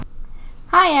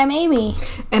Hi, I'm Amy.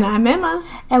 And I'm Emma.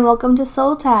 And welcome to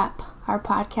Soul Tap, our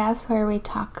podcast where we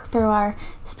talk through our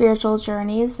spiritual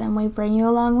journeys and we bring you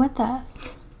along with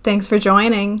us. Thanks for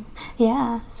joining.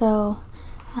 Yeah, so,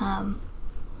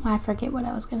 I forget what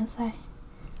I was going to say.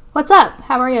 What's up?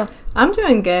 How are you? I'm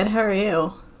doing good. How are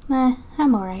you?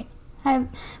 I'm alright. I've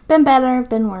been better, I've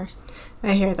been worse.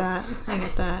 I hear that. I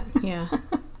get that. Yeah.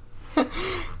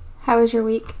 How was your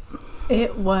week?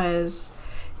 It was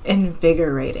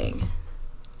invigorating.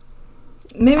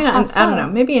 Maybe not, So? I don't know.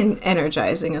 Maybe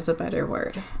energizing is a better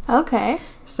word. Okay.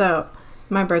 So,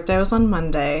 my birthday was on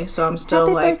Monday, so I'm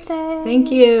still Happy birthday.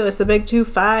 Thank you. It's the big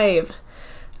 2-5.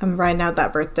 I'm riding out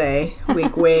that birthday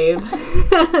week wave.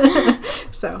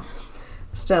 So,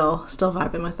 still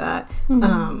vibing with that.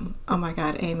 Mm-hmm. Oh my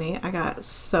God, Amy, I got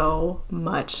so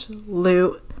much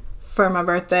loot for my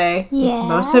birthday. Yeah.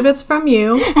 Most of it's from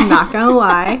you. I'm not gonna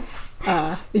lie.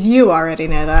 You already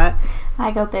know that. I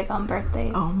go big on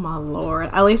birthdays. Oh my Lord.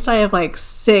 At least I have like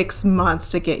 6 months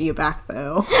to get you back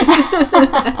though.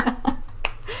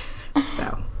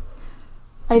 So.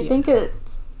 I think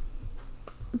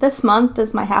this month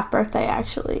is my half birthday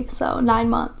actually, so 9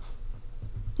 months.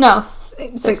 No,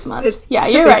 6 months. Yeah,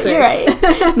 you're right. You're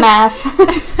right.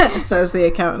 Math. Says the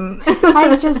accountant.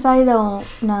 I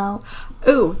don't know.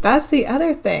 Ooh, that's the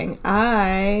other thing.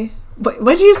 What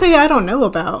did you say I don't know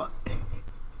about?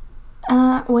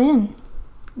 When?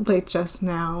 Like just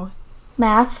now.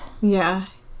 Math. Yeah.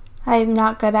 I'm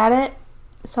not good at it,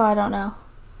 so I don't know.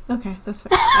 Okay, that's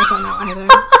fair. I don't know either.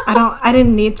 I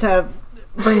didn't need to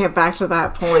bring it back to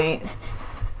that point.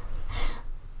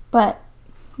 But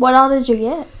what all did you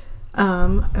get? Oh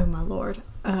my Lord.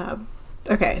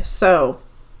 Okay, so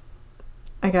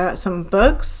I got some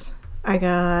books. I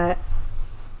got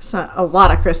a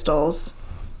lot of crystals.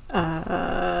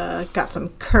 Got some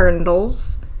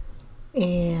kernels.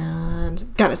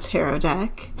 And got a tarot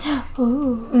deck.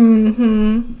 Ooh.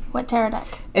 Mm-hmm. What tarot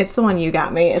deck? It's the one you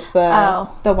got me. It's the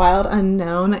Wild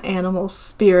Unknown Animal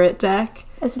Spirit deck.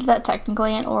 Is that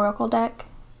technically an oracle deck?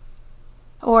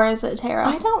 Or is it tarot?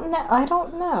 I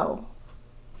don't know.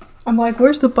 I'm like,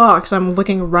 where's the box? I'm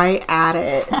looking right at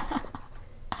it.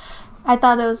 I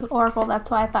thought it was an oracle. That's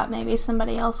why I thought maybe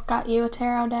somebody else got you a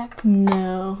tarot deck.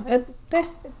 No.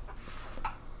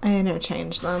 I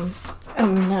interchanged them. I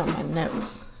don't know my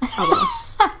notes.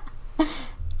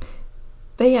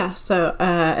 But yeah, so,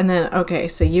 and then, okay,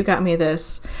 so you got me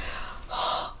this,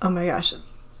 oh my gosh, you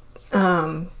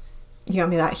got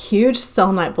me that huge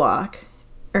selenite block,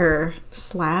 or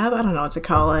slab, I don't know what to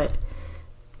call it,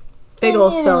 big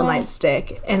old selenite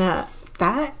stick, and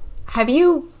have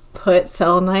you put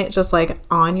selenite just like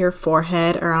on your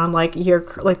forehead or on like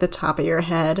the top of your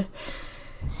head?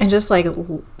 And just like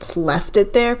left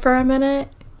it there for a minute?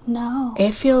 No.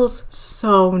 It feels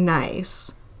so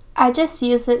nice. I just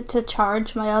use it to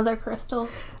charge my other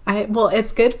crystals. Well,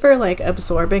 it's good for like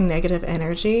absorbing negative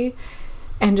energy.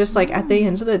 And just like at the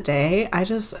end of the day,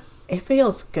 it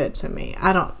feels good to me.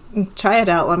 Try it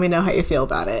out. Let me know how you feel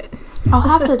about it. I'll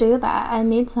have to do that. I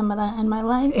need some of that in my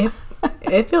life.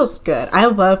 It feels good. I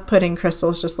love putting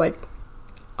crystals just like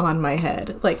on my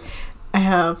head. Like I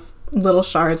have little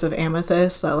shards of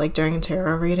amethyst that like during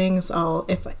tarot readings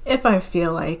if I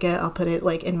feel like it, I'll put it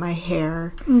like in my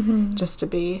hair just to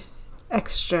be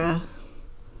extra.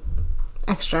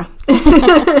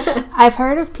 I've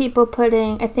heard of people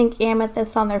putting, I think,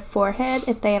 amethyst on their forehead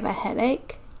if they have a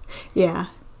headache. Yeah.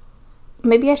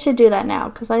 Maybe I should do that now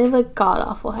because I have a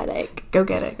god-awful headache. Go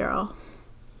get it, girl.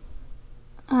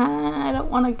 I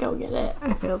don't want to go get it.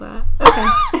 I feel that.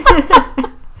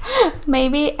 Okay.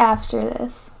 Maybe after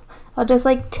this. I'll just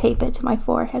like tape it to my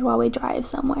forehead while we drive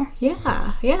somewhere.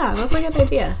 Yeah, that's a good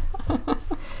idea.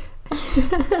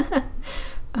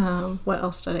 What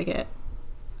else did I get?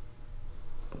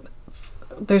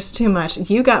 There's too much.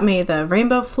 You got me the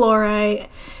rainbow fluorite.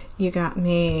 You got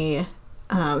me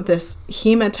this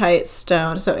hematite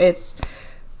stone. So it's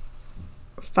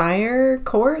fire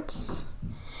quartz,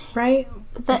 right?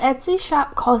 The Etsy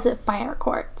shop calls it fire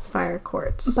quartz. Fire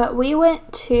quartz. But we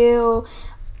went to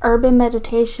Urban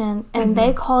Meditation and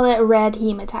they call it red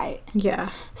hematite. Yeah.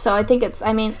 So I think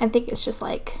it's just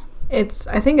like I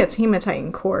think it's hematite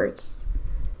and quartz.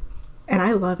 And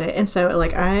I love it. And so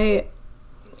like I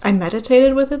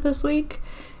meditated with it this week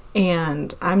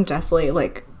and I'm definitely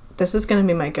like this is going to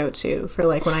be my go-to for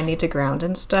like when I need to ground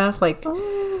and stuff. Like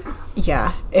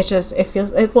yeah,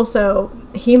 so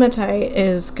hematite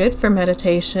is good for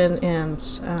meditation and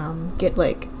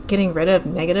getting rid of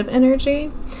negative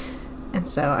energy. And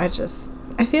so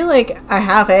I feel like I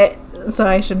have it, so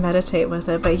I should meditate with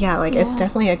it. But yeah, it's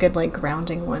definitely a good,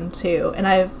 grounding one, too. And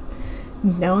I've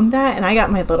known that, and I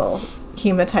got my little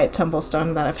hematite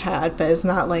tumblestone that I've had, but it's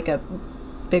not like a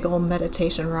big old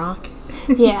meditation rock.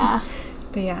 Yeah.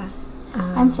 But yeah.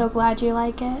 I'm so glad you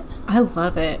like it. I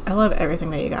love it. I love everything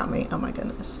that you got me. Oh my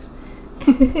goodness.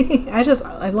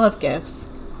 I love gifts.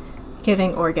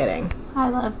 Giving or getting. I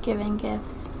love giving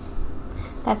gifts.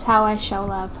 That's how I show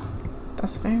love.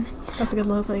 That's fair. That's a good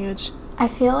love language. I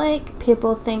feel like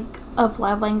people think of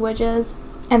love languages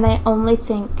and they only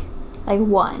think like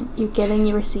one. You give and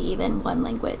you receive in one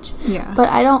language. Yeah. But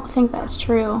I don't think that's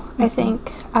true. I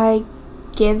think I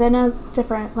give in a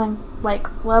different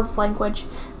love language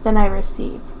than I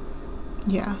receive.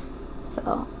 Yeah.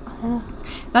 So, I don't know.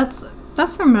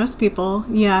 That's for most people,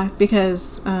 yeah,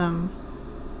 because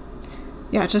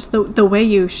just the way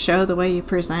you show, the way you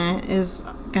present is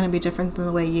going to be different than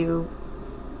the way you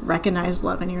recognize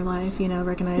love in your life,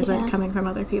 recognize it coming from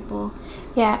other people.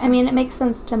 Yeah, so. I mean, it makes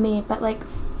sense to me, but like,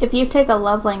 if you take a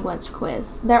love language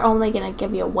quiz, they're only going to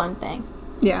give you one thing.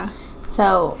 Yeah.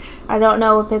 So, I don't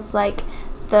know if it's like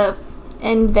the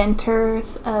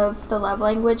inventors of the love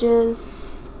languages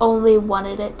only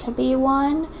wanted it to be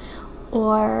one,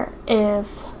 or if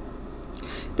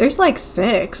there's like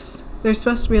 6. There's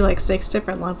supposed to be like 6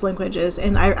 different love languages,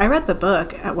 and I read the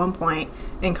book at one point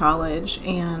in college,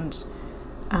 and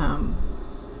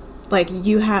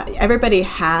everybody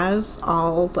has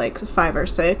all like 5 or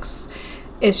 6.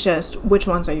 It's just which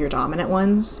ones are your dominant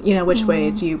ones, which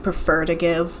way do you prefer to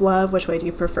give love, which way do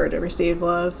you prefer to receive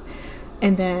love.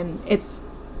 And then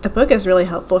the book is really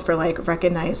helpful for like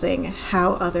recognizing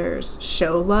how others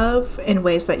show love in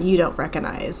ways that you don't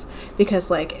recognize. Because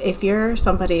like if you're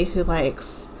somebody who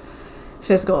likes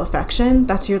physical affection,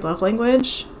 that's your love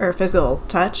language, or physical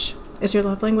touch is your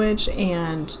love language,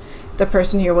 and the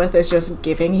person you're with is just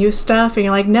giving you stuff and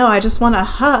you're like, no, I just want a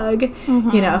hug.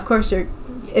 Of course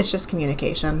it's just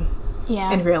communication.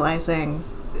 Yeah. And realizing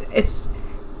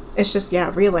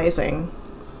realizing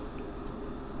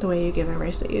the way you give and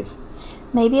receive.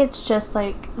 Maybe it's just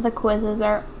like the quizzes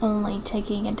are only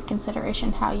taking into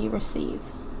consideration how you receive.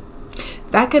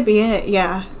 That could be it,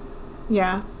 yeah.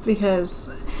 Yeah,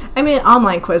 because, I mean,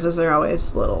 online quizzes are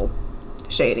always a little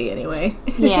shady anyway.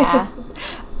 Yeah.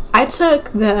 I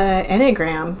took the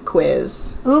Enneagram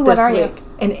quiz this week. You?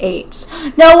 An 8.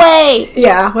 No way!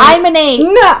 Yeah. I'm an 8.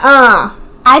 Nuh-uh.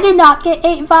 I did not get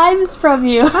 8 vibes from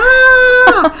you.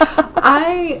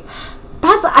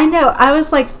 I know. I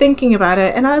was like thinking about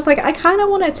it, and I was like, I kind of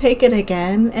want to take it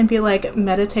again and be like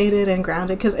meditated and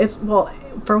grounded, because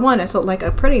for one, it's like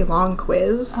a pretty long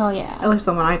quiz. Oh yeah. At least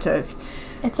the one I took.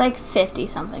 It's like 50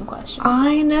 something questions.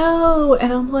 I know,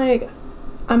 and I'm like,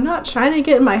 I'm not trying to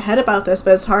get in my head about this,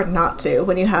 but it's hard not to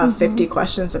when you have 50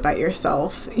 questions about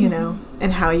yourself,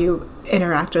 and how you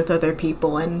interact with other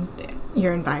people and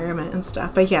your environment and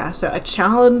stuff. But yeah, so a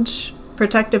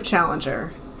protective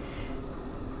challenger.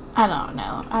 I don't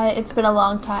know. It's been a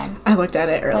long time. I looked at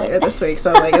it earlier this week,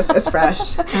 so like it's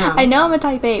fresh. I know I'm a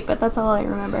type 8, but that's all I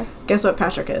remember. Guess what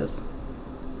Patrick is?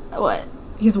 What?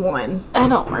 He's 1. I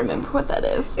don't remember what that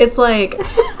is. It's like,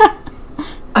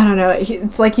 I don't know.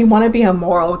 It's like you want to be a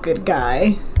moral good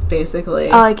guy, basically.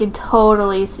 Oh, I can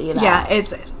totally see that. Yeah,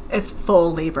 it's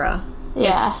full Libra.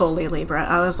 Yeah. It's fully Libra.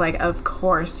 I was like, of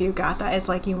course you got that. It's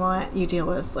like you deal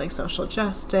with like social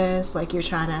justice, like you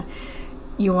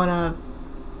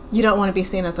don't want to be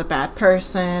seen as a bad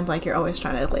person, like you're always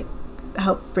trying to like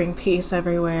help bring peace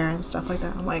everywhere and stuff like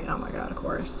that. I'm like, oh my god, of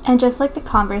course. And just like the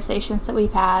conversations that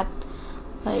we've had,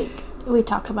 like we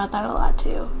talk about that a lot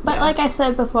too. But like I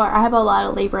said before, I have a lot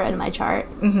of Libra in my chart,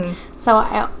 so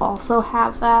I also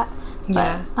have that.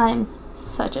 But I'm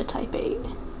such a type 8.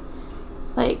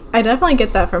 Like, I definitely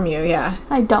get that from you. Yeah,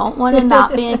 I don't want to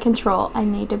not be in control. I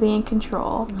need to be in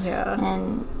control. Yeah.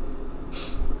 And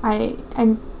I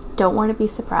don't want to be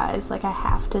surprised. Like, I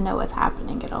have to know what's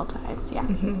happening at all times. Yeah.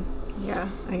 Yeah,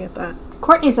 I get that.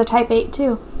 Courtney's a type 8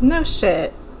 too. No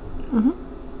shit.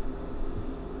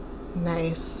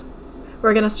 Nice.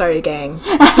 We're gonna start a gang.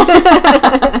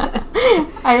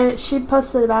 She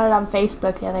posted about it on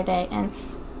Facebook the other day, and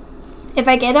if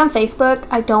I get on Facebook,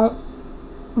 I don't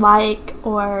like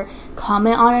or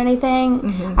comment on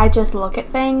anything. I just look at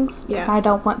things because I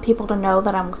don't want people to know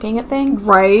that I'm looking at things.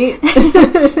 Right.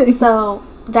 So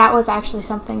that was actually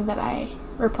something that I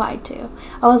replied to.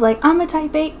 I was like, I'm a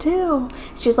type 8 too.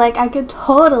 She's like, I could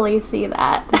totally see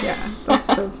that. Yeah, that's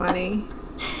so funny.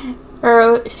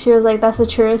 Or she was like, that's the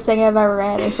truest thing I've ever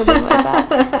read, or something like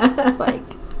that. It's like,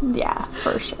 yeah,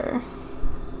 for sure.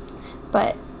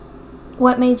 But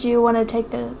what made you want to take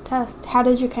the test? How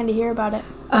did you kind of hear about it?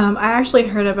 I actually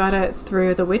heard about it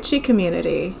through the witchy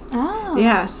community. Oh.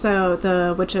 Yeah, so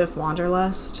the Witch of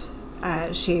Wanderlust,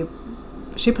 she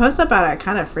She posts about it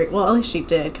kind of well, at least she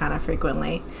did kind of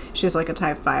frequently. She's like a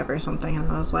type 5 or something,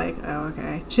 and I was like, oh,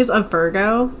 okay. She's a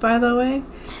Virgo, by the way.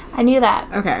 I knew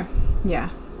that. Okay. Yeah.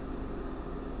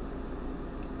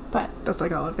 But that's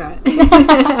like all I've got.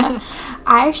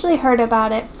 I actually heard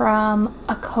about it from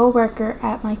a coworker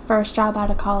at my first job out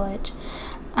of college.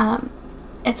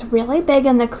 It's really big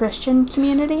in the Christian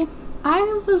community.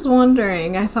 I was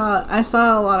wondering. I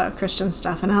saw a lot of Christian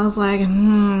stuff, and I was like,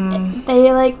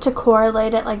 They like to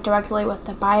correlate it like directly with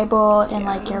the Bible and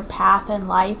like your path in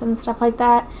life and stuff like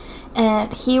that.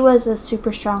 And he was a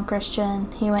super strong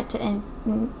Christian. He went to,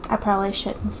 I probably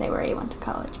shouldn't say where he went to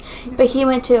college, but he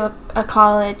went to a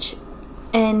college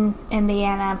in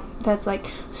Indiana that's like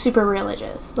super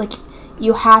religious. Like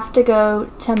you have to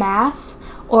go to mass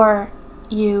or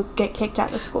you get kicked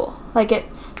out of school. Like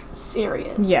it's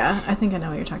serious. Yeah, I think I know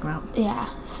what you're talking about. Yeah,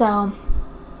 so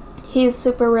he's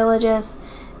super religious,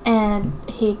 and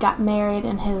he got married,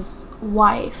 and his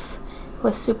wife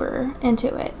was super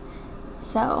into it.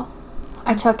 So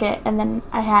I took it, and then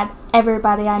I had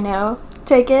everybody I know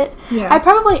take it. Yeah. I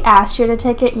probably asked you to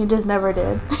take it, and you just never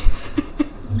did.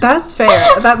 That's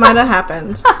fair. That might have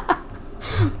happened.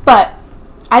 But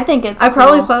I think it's I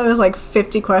probably saw it was like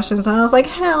 50 questions, and I was like,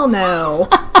 hell no.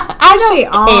 I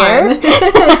don't care.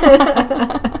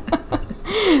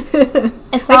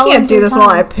 I can't do this while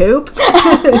I poop.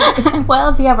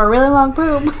 Well, if you have a really long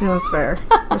poop. That's fair.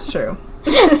 That's true.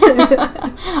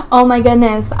 Oh my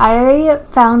goodness. I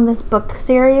found this book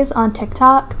series on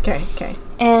TikTok. Okay.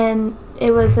 And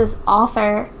it was this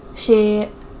author. She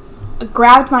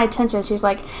grabbed my attention. She's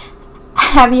like,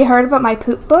 have you heard about my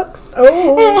poop books?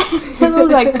 Oh. And I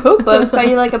was like, poop books? Are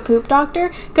you like a poop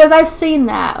doctor? Because I've seen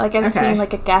that. Like, I've seen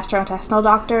like a gastrointestinal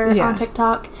doctor on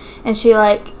TikTok. And she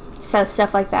like says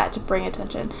stuff like that to bring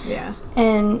attention. Yeah.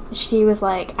 And she was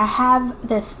like, I have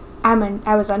this, I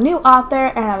was a new author,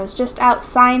 and I was just out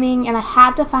signing, and I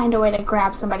had to find a way to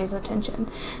grab somebody's attention.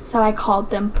 So I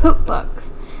called them poop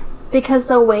books. Because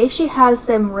the way she has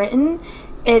them written,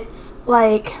 it's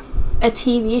like a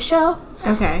TV show.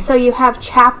 Okay. So you have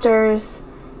chapters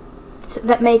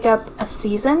that make up a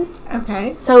season.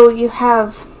 Okay. So you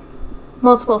have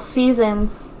multiple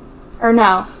seasons, or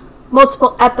no,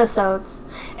 multiple episodes,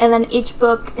 and then each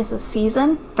book is a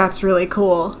season. That's really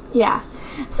cool. Yeah.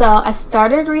 So I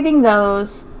started reading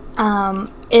those.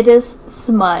 It is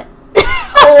smut.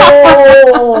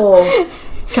 Oh!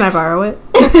 Can I borrow it?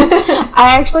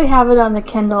 I actually have it on the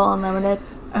Kindle Unlimited.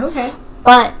 Okay.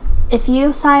 But if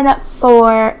you sign up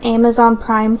for Amazon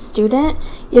Prime Student,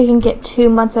 you can get 2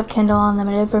 months of Kindle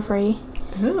Unlimited for free.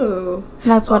 Ooh.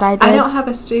 And that's what I did. I don't have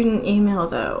a student email,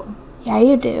 though. Yeah,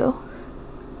 you do.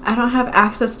 I don't have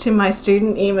access to my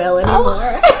student email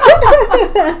anymore.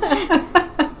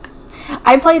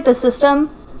 I played the system.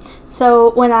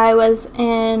 So when I was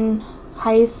in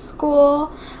high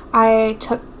school, I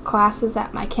took classes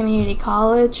at my community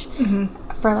college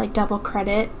for like double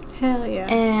credit. Hell yeah.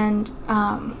 And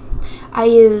I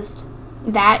used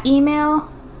that email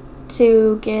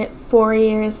to get 4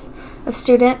 years of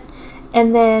student.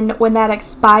 And then when that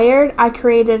expired, I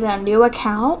created a new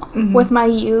account with my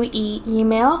UE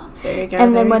email. There you go.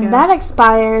 And then when that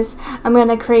expires, I'm going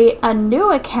to create a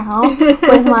new account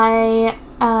with my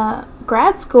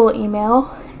grad school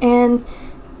email. And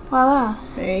voila.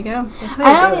 There you go. That's how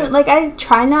I you don't do even, it. like, I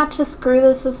try not to screw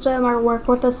the system or work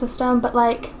with the system, but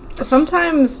like,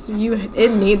 sometimes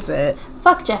it needs it.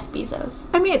 fuck Jeff Bezos.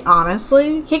 I mean,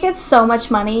 honestly. He gets so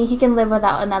much money, he can live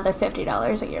without another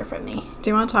 $50 a year from me. Do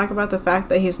you want to talk about the fact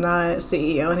that he's not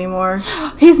CEO anymore?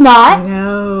 He's not?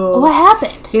 No. What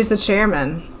happened? He's the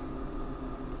chairman.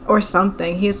 Or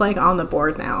something. He's like on the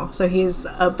board now. So he's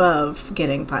above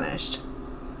getting punished.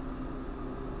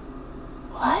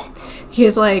 What?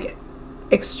 He's like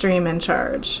extreme in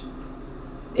charge.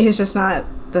 He's just not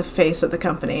the face of the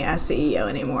company as CEO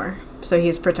anymore. So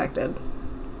he's protected.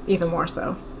 Even more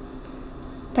so.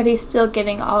 But he's still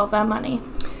getting all of that money.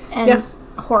 And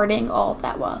hoarding all of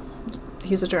that wealth.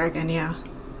 He's a dragon, yeah.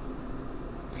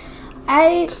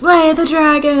 I Slay the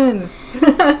dragon!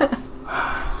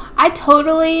 I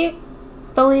totally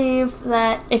believe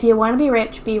that if you want to be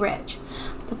rich, be rich.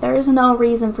 But there is no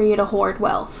reason for you to hoard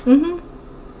wealth. Mm-hmm.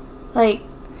 Like,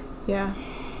 yeah.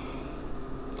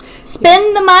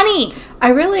 spend the money! I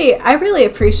really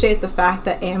appreciate the fact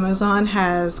that Amazon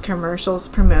has commercials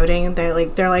promoting. They're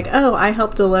like, oh, I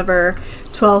help deliver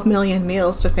 12 million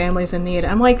meals to families in need.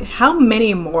 I'm like, how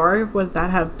many more would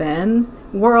that have been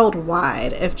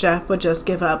worldwide if Jeff would just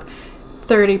give up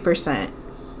 30%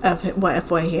 of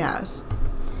what he has?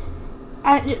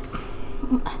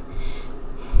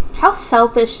 How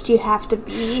selfish do you have to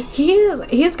be?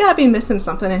 He's got to be missing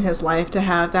something in his life to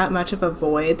have that much of a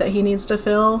void that he needs to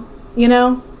fill, you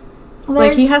know?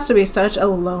 Like, he has to be such a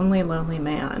lonely, lonely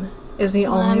man. Is the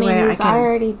only way I can... he's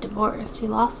already divorced. He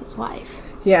lost his wife.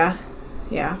 Yeah.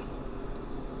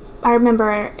 I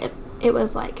remember it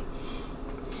was like,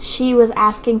 she was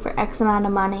asking for X amount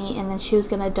of money, and then she was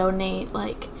going to donate,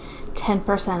 like,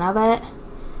 10% of it.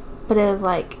 But it was,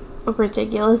 like, a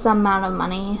ridiculous amount of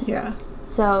money. Yeah.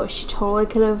 So she totally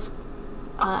could have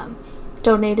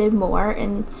donated more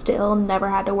and still never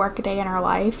had to work a day in her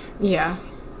life. Yeah.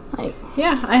 Like,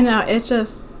 yeah, I know. It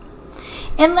just...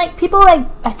 And, like, people like,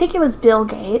 I think it was Bill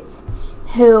Gates,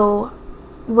 who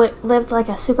lived, like,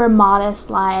 a super modest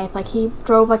life. Like, he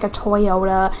drove, like, a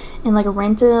Toyota and, like,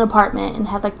 rented an apartment and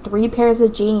had, like, 3 pairs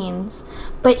of jeans.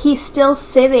 But he's still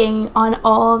sitting on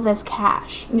all of this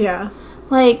cash. Yeah.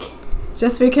 Like...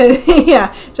 Just because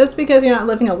you're not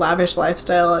living a lavish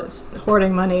lifestyle,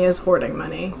 hoarding money is hoarding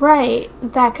money. Right.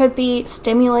 That could be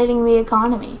stimulating the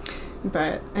economy.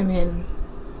 But, I mean...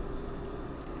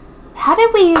 How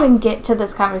did we even get to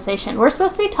this conversation? We're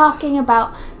supposed to be talking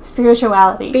about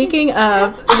spirituality. Speaking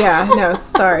of...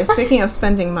 Speaking of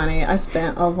spending money, I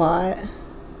spent a lot.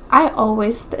 I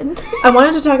always spend. I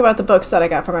wanted to talk about the books that I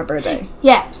got for my birthday.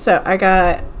 Yeah. So, I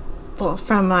got... Well,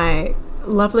 from my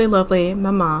lovely, lovely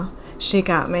mama... She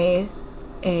got me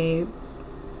a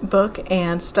book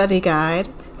and study guide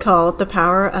called The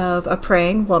Power of a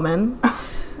Praying Woman,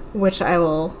 which I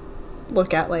will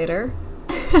look at later.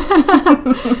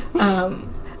 I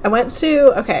went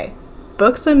to,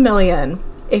 Books A Million.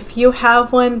 If you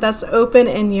have one that's open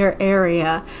in your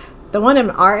area, the one in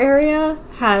our area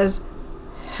has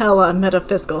hella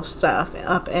metaphysical stuff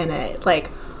up in it.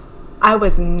 Like, I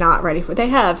was not ready for it. They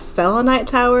have selenite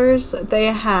towers. They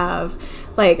have,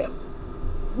 like...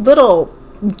 little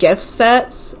gift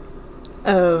sets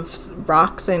of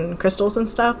rocks and crystals and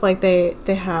stuff. Like, they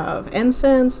have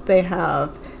incense, they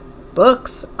have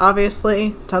books,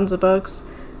 obviously, tons of books.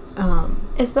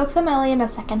 Is Books A Million a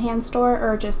secondhand store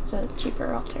or just a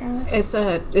cheaper alternative?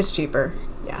 It's cheaper,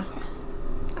 yeah.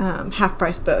 Okay. Half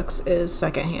Price Books is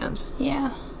secondhand.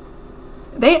 Yeah.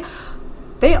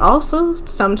 They also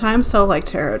sometimes sell, like,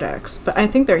 tarot decks, but I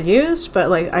think they're used, but,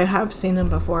 like, I have seen them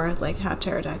before, like, have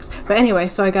tarot decks. But anyway,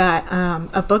 so I got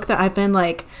a book that I've been,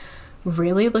 like,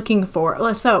 really looking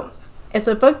for. So, it's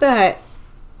a book that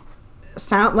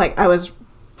I was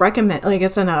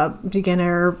it's in a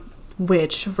beginner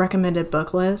witch recommended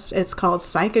book list. It's called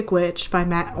Psychic Witch by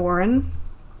Matt Oren.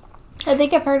 I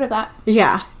think I've heard of that.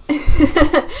 Yeah.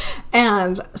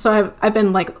 And so I've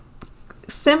been, like,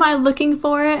 semi looking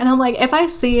for it, and I'm like, if I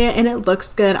see it and it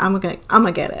looks good, I'm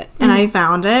gonna get it. And I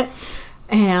found it,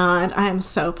 and I am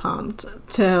so pumped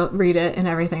to read it and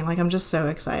everything. Like, I'm just so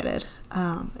excited.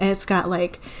 It's got,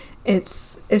 like,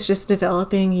 it's just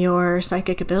developing your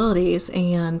psychic abilities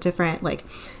and different, like,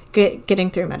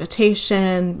 getting through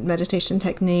meditation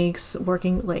techniques,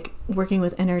 working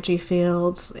with energy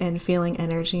fields and feeling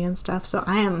energy and stuff. So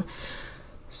I am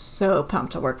so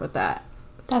pumped to work with that.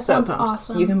 That so sounds pumped.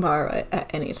 awesome. You can borrow it at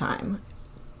any time.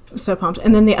 So pumped.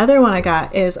 And then the other one I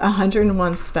got is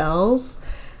 101 Spells.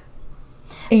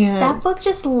 And that book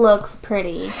just looks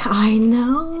pretty. I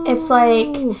know. It's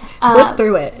like... flip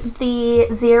through it. The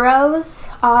zeros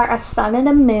are a sun and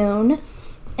a moon.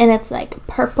 And it's like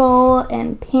purple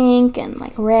and pink and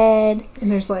like red.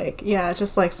 And there's like,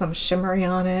 just like some shimmery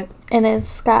on it. And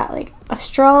it's got like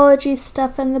astrology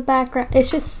stuff in the background.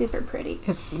 It's just super pretty.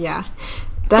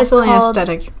 Definitely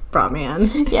aesthetic brought me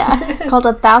in. Yeah, it's called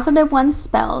 1001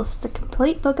 Spells, the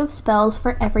complete book of spells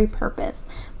for every purpose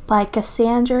by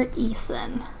Cassandra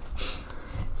Eason.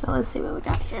 So let's see what we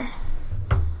got here.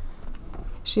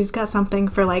 She's got something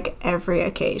for, like, every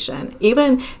occasion.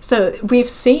 Even, so we've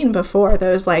seen before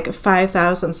those, like,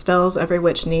 5,000 spells every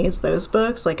witch needs, those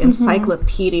books, like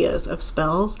encyclopedias of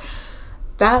spells.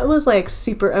 That was, like,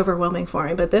 super overwhelming for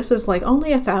me, but this is, like, only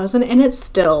 1,000, and it's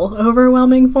still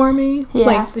overwhelming for me. Yeah.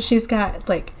 Like, she's got,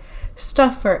 like,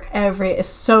 stuff for it's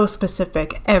so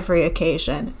specific, every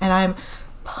occasion, and I'm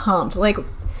pumped. Like,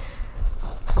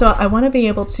 so I want to be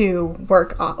able to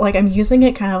work off, like, I'm using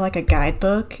it kind of like a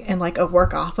guidebook and, like, a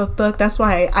work off of book. That's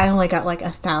why I only got, like,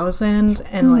 1,000,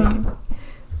 and, like,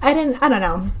 I don't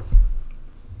know.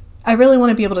 I really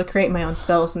want to be able to create my own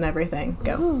spells and everything.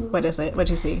 Go. Ooh. What is it? What'd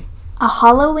you see? A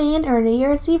Halloween or New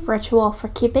Year's Eve ritual for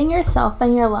keeping yourself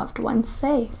and your loved ones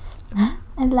safe.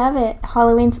 I love it.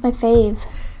 Halloween's my fave.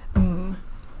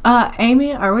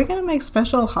 Amy, are we gonna make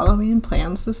special Halloween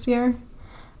plans this year?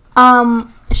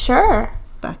 Sure.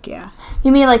 Fuck yeah.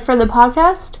 You mean like for the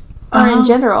podcast? Or in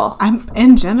general? I'm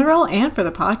in general and for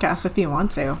the podcast if you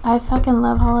want to. I fucking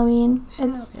love Halloween.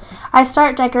 I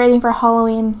start decorating for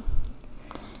Halloween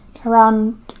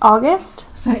around August.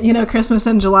 So, Christmas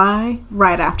in July,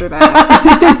 right after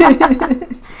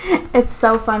that. It's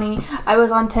so funny. I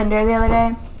was on Tinder the other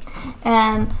day,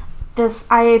 and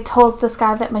I told this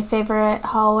guy that my favorite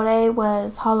holiday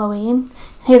was Halloween.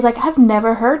 He's like, I've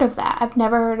never heard of that. I've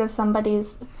never heard of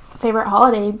somebody's favorite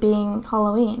holiday being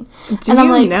Halloween. Do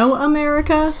you know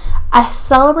America? I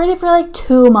celebrated for like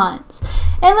 2 months.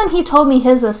 And then he told me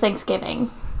his was Thanksgiving.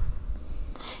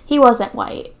 He wasn't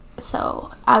white,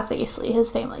 so obviously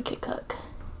his family could cook.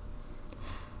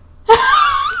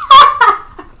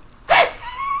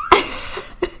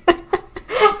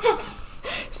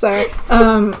 Sorry.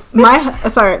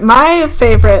 My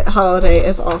favorite holiday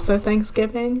is also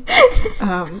Thanksgiving.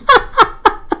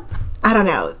 I don't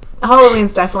know.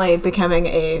 Halloween's definitely becoming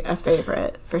a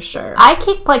favorite for sure. I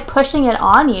keep pushing it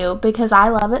on you because I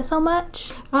love it so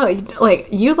much. Oh,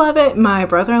 you love it. My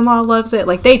brother-in-law loves it.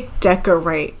 They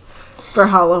decorate for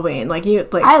Halloween. I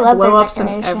love blow ups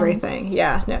and everything.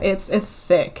 Yeah, no, it's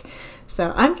sick.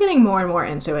 So I'm getting more and more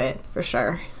into it for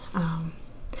sure.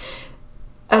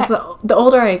 As the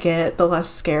older I get, the less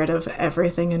scared of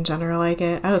everything in general I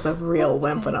get. I was a real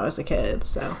wimp when I was a kid,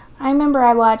 so. I remember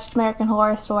I watched American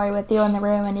Horror Story with you in the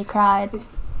room and you cried.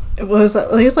 It was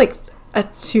like a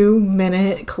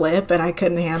 2-minute clip and I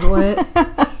couldn't handle it.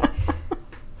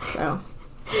 So,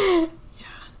 yeah.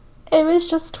 It was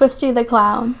just Twisty the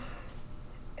Clown.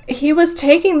 He was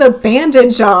taking the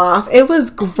bandage off. It was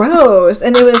gross.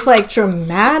 And it was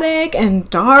dramatic and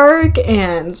dark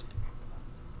and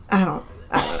I don't know.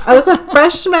 I was a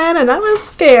freshman and I was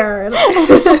scared.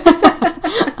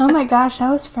 Oh my gosh, that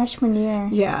was freshman year.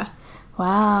 Yeah.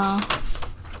 Wow.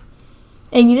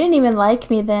 And you didn't even like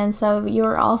me then, so you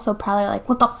were also probably like,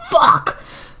 what the fuck?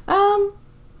 I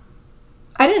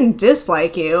didn't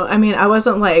dislike you. I mean, I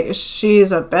wasn't like,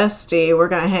 she's a bestie, we're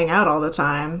gonna hang out all the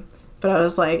time. But I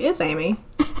was like, it's Amy.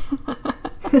 I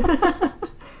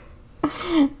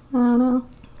don't know.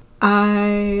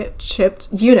 I chipped,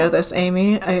 you know this,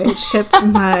 Amy. I chipped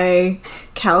my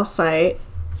calcite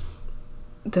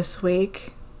this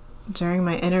week during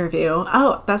my interview.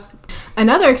 Oh, that's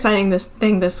another exciting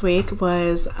thing this week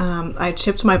was I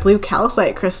chipped my blue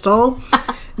calcite crystal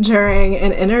during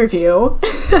an interview.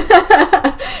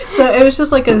 So it was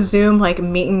just a Zoom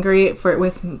meet and greet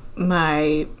with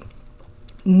my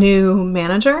new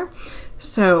manager.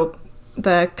 So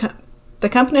the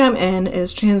company I'm in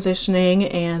is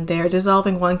transitioning and they're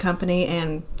dissolving one company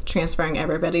and transferring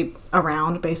everybody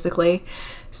around basically.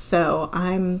 So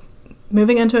I'm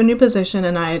moving into a new position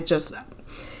and it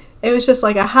was just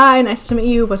a hi, nice to meet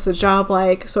you, what's the job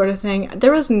like sort of thing.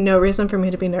 There was no reason for me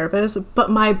to be nervous,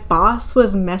 but my boss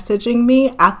was messaging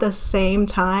me at the same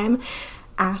time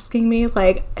asking me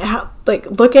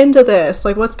look into this,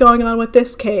 what's going on with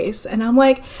this case, and I'm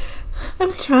like,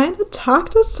 I'm trying to talk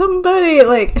to somebody.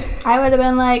 I would have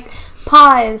been like,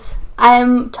 pause,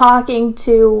 I'm talking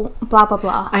to blah blah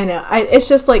blah. I know. It's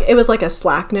just it was a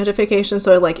Slack notification,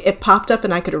 so it popped up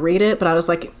and I could read it, but I was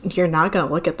like, you're not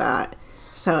gonna look at that.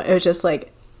 So it was just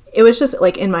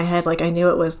in my head, I knew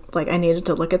it was I needed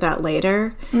to look at that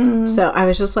later. Mm-hmm. So I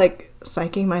was just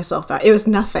psyching myself out. It was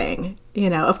nothing,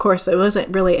 of course it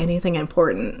wasn't really anything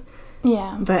important.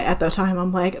 Yeah. But at the time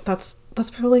I'm like, that's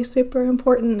probably super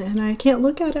important and I can't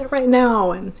look at it right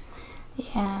now. And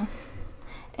yeah,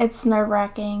 it's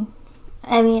nerve-wracking.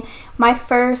 I mean, my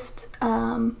first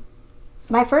and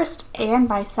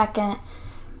my second,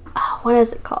 what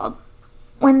is it called?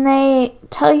 When they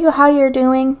tell you how you're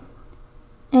doing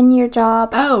in your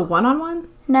job. Oh, one-on-one?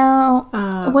 No.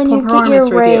 When you get your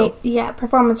rate. Yeah,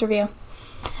 performance review.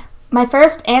 My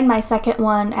first and my second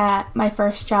one at my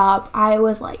first job, I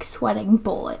was sweating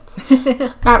bullets.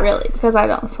 Not really, because I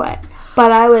don't sweat.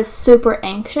 But I was super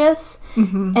anxious.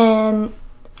 Mm-hmm. And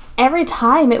every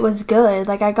time it was good.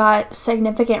 I got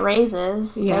significant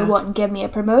raises. Yeah. They wouldn't give me a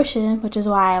promotion, which is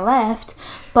why I left.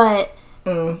 But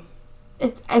I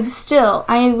was so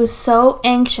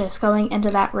anxious going into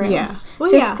that room. Yeah. Well,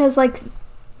 just because,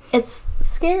 it's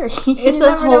scary. It's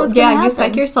a whole, you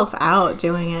psych yourself out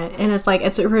doing it. And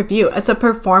it's a review. It's a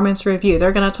performance review.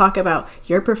 They're going to talk about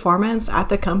your performance at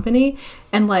the company.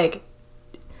 And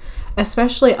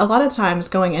especially a lot of times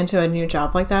going into a new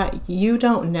job like that, you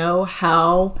don't know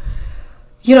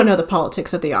the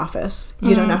politics of the office.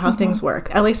 You don't know how things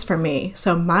work, at least for me.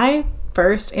 So my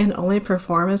first and only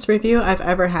performance review I've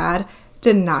ever had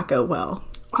did not go well.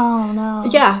 Oh, no.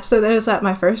 Yeah, so that was at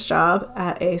my first job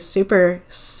at a super,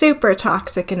 super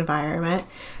toxic environment.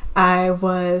 I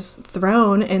was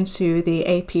thrown into the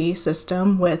AP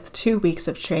system with 2 weeks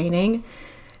of training.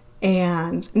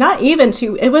 And not even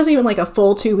it wasn't even like a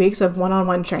full 2 weeks of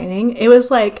one-on-one training. It was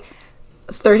like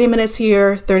 30 minutes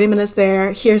here, 30 minutes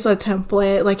there. Here's a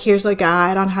template. Like, here's a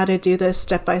guide on how to do this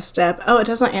step by step. Oh, it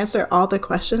doesn't answer all the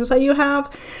questions that you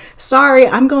have. Sorry,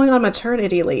 I'm going on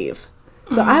maternity leave.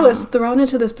 So I was thrown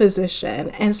into this position.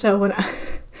 And so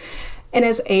and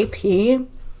as AP,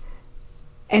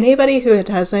 anybody who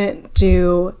doesn't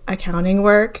do accounting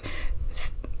work,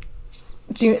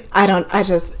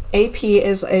 AP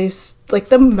is like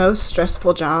the most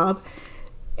stressful job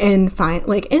in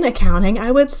accounting,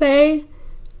 I would say,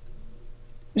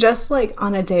 just like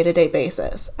on a day-to-day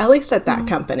basis, at least at that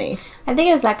company. I think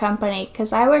it was that company,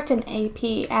 because I worked in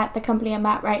AP at the company I'm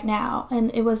at right now, and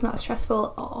it was not stressful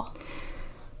at all.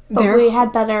 But we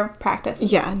had better practice.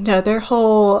 Yeah, no, their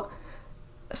whole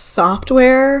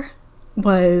software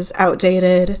was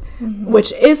outdated,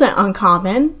 which isn't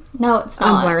uncommon. No, it's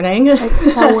not. I'm learning.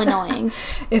 It's so annoying.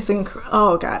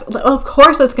 Oh, God. Of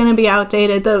course it's going to be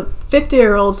outdated. The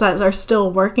 50-year-olds that are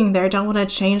still working there don't want to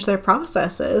change their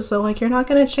processes. So, like, you're not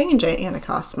going to change it, and it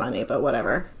costs money, but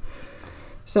whatever.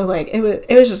 So, like, it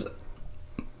was just,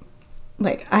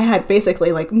 like, I had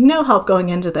basically, like, no help going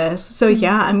into this. So,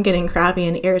 yeah, I'm getting crabby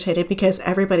and irritated because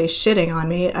everybody's shitting on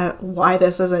me at why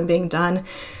this isn't being done.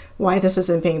 Why this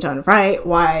isn't being done right,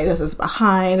 why this is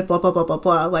behind, blah, blah, blah, blah,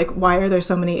 blah. Like, why are there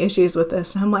so many issues with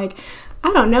this? And I'm like,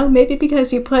 I don't know, maybe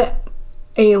because you put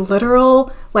a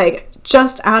literal, like,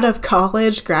 just out of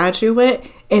college graduate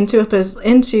into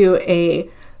a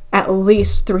at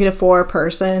least 3 to 4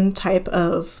 person type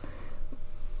of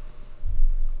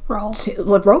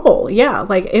role. Yeah,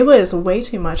 like, it was way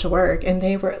too much work. And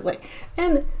they were like,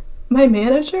 and my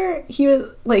manager, he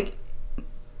was like,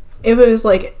 it was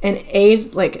like an A,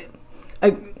 like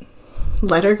a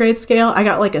letter grade scale. I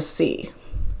got like a C.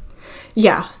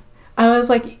 Yeah. I was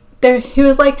like, he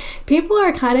was like, people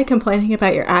are kind of complaining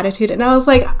about your attitude. And I was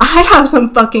like, I have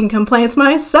some fucking complaints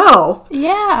myself.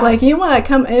 Yeah. Like, you want to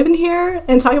come in here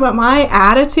and talk about my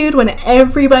attitude when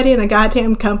everybody in the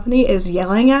goddamn company is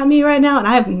yelling at me right now and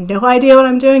I have no idea what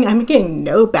I'm doing? I'm getting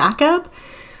no backup.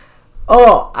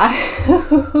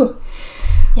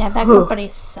 Yeah, that company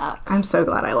sucks. I'm so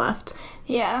glad I left.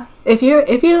 Yeah. If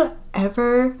you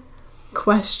ever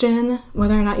question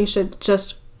whether or not you should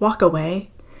just walk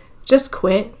away, just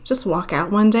quit, just walk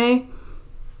out one day,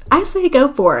 I say go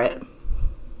for it.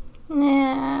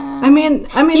 Yeah. I mean,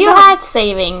 you had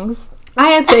savings.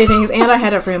 I had savings, and I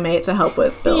had a roommate to help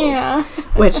with bills,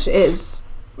 which is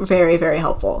very, very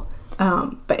helpful.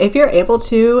 But if you're able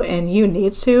to and you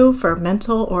need to for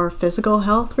mental or physical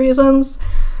health reasons,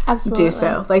 absolutely do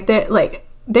so. Like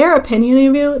their opinion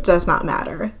of you does not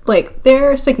matter. Like,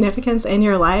 their significance in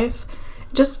your life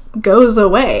just goes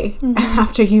away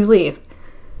after you leave.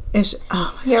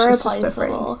 You're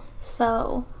replaceable,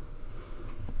 so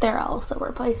they're also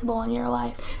replaceable in your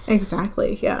life.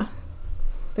 Exactly. Yeah.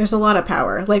 There's a lot of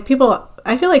power. Like,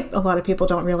 I feel like a lot of people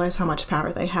don't realize how much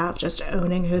power they have just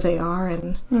owning who they are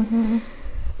and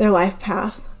their life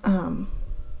path.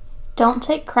 Don't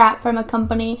take crap from a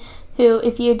company who,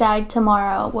 if you died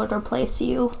tomorrow, would replace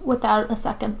you without a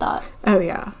second thought. Oh,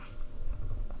 yeah.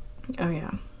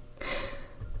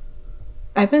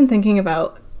 I've been thinking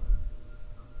about,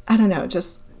 I don't know,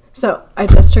 so I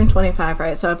just turned 25,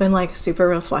 right? So I've been, like, super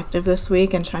reflective this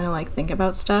week and trying to, like, think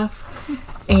about stuff.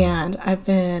 And I've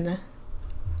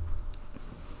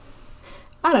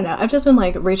just been,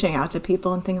 like, reaching out to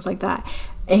people and things like that.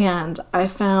 And I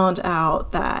found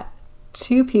out that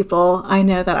 2 people I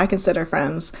know that I consider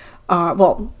friends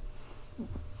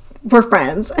we're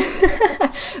friends.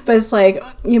 But it's like,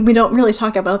 we don't really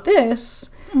talk about this,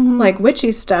 like,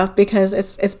 witchy stuff, because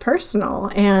it's personal,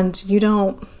 and you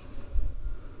don't,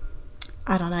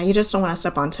 I don't know, you just don't want to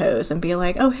step on toes and be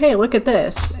like, oh, hey, look at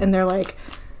this. And they're like,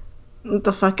 what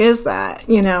the fuck is that?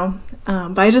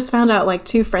 But I just found out, like,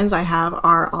 2 friends I have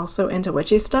are also into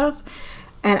witchy stuff,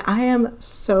 and I am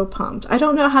so pumped. I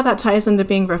don't know how that ties into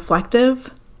being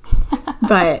reflective,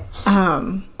 but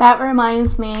that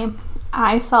reminds me,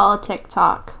 I saw a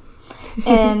TikTok,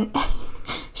 and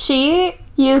she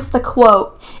used the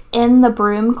quote, "in the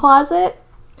broom closet."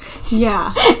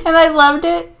 Yeah. And I loved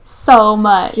it so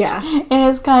much. Yeah. And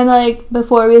it's kind of like,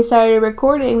 before we started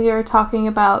recording, we were talking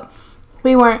about,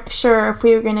 we weren't sure if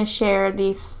we were going to share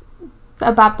these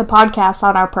about the podcast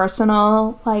on our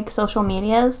personal, like, social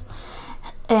medias.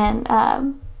 And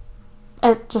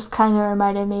it just kind of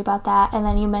reminded me about that. And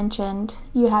then you mentioned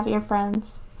you have your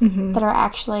friends that are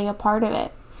actually a part of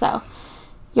it. So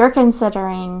you're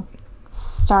considering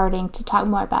starting to talk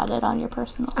more about it on your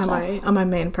personal stuff. On my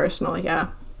main personal, yeah.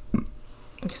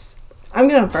 I'm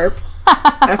gonna burp.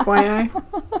 FYI.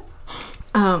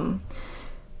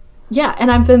 Yeah,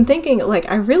 and I've been thinking, like,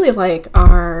 I really like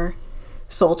our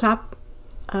Soul Tap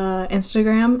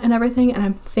Instagram and everything,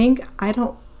 and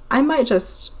I might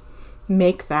just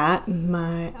make that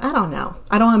I don't know.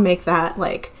 I don't want to make that,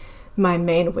 like, my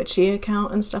main witchy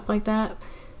account and stuff like that.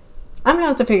 I'm gonna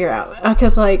have to figure out,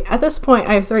 because, like, at this point,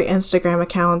 I have 3 Instagram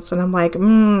accounts, and I'm like,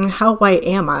 how white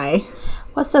am I?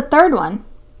 What's the third one?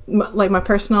 Like, my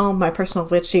personal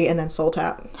witchy, and then Soul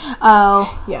Tap.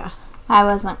 Oh. Yeah. I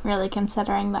wasn't really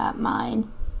considering that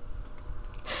mine.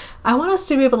 I want us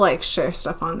to be able to, like, share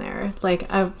stuff on there. Like,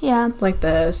 like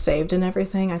the saved and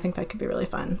everything. I think that could be really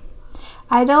fun.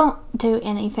 I don't do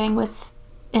anything with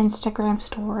Instagram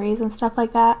stories and stuff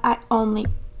like that. I only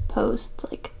post,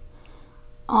 like,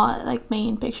 on, like,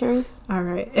 main pictures. All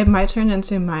right. It might turn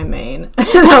into my main.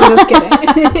 No, I'm just kidding.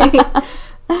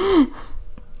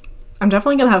 I'm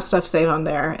definitely going to have stuff saved on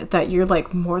there that you're,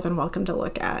 like, more than welcome to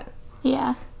look at.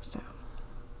 Yeah. So.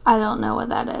 I don't know what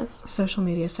that is. Social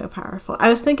media is so powerful. I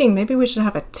was thinking maybe we should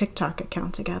have a TikTok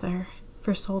account together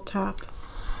for Soul Tap.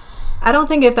 I don't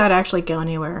think if that'd actually go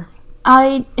anywhere.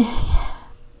 I'm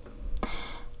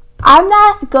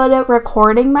not good at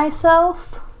recording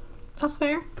myself. That's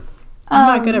fair.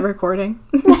 I'm not good at recording.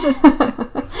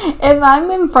 If I'm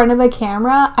in front of a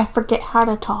camera, I forget how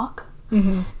to talk.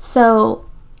 Mm-hmm. So,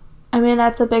 I mean,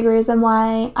 that's a big reason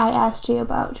why I asked you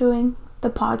about doing the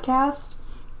podcast.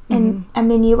 And, I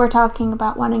mean, you were talking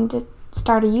about wanting to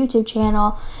start a YouTube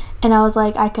channel, and I was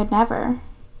like, I could never.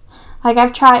 Like,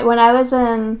 I've tried, when I was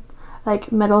in,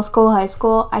 like, middle school, high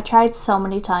school, I tried so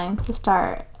many times to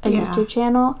start a YouTube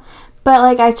channel. But,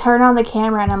 like, I turn on the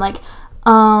camera, and I'm like,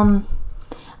 and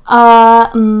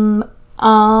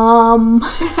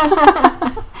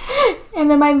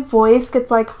then my voice gets,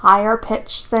 like, higher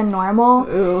pitched than normal.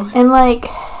 Ooh. And, like,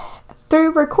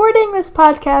 through recording this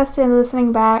podcast and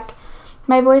listening back,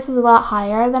 my voice is a lot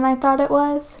higher than I thought it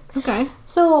was. Okay.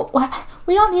 So,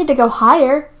 we don't need to go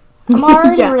higher. I'm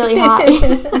already really high.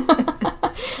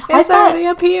 It's already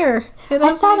up here.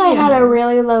 I thought I had a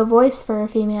really low voice for a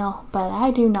female, but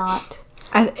I do not.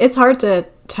 It's hard to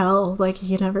tell. Like,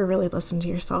 you never really listen to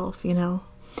yourself, you know?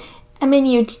 I mean,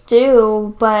 you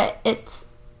do, but it's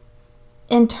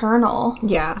internal.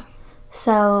 Yeah.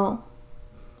 So,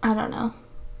 I don't know.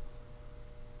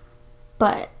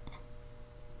 But...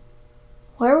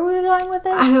 where were we going with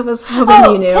this? I was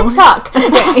hoping you knew. TikTok.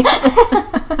 I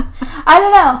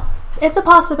don't know. It's a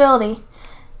possibility.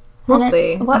 We'll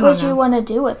see. What would you want to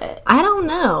do with it? I don't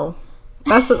know.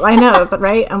 I know,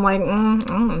 right? I'm like, I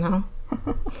don't know.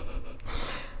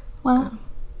 Well,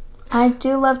 I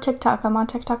do love TikTok. I'm on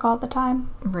TikTok all the time.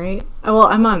 Right? Well,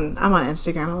 I'm on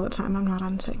Instagram all the time. I'm not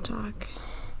on TikTok.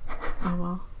 Oh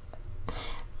well.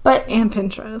 And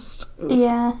Pinterest. Oof.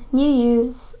 Yeah, you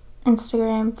use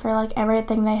Instagram for, like,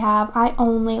 everything they have. I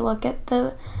only look at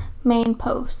the main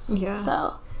posts. Yeah.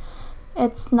 So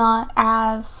it's not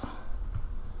as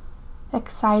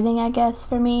exciting, I guess,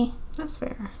 for me. That's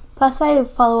fair. Plus, I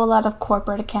follow a lot of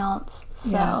corporate accounts, so...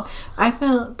 Yeah. I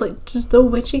found, like, just the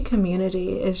witchy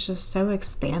community is just so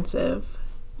expansive.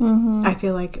 Mm-hmm. I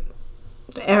feel like,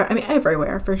 I mean,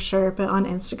 everywhere, for sure, but on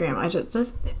Instagram,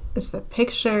 it's the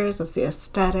pictures, it's the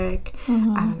aesthetic.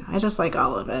 Mm-hmm. I don't know. I just like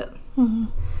all of it. Mm-hmm.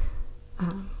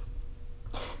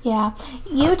 Yeah.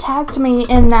 You tagged me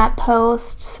in that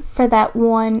post for that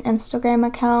one Instagram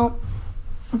account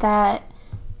that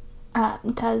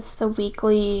does the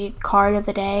weekly card of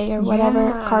the day or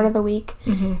whatever, card of the week.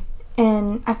 Mm-hmm.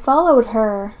 And I followed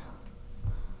her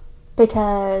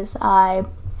because I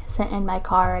sent in my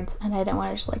cards and I didn't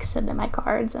want to just, like, send in my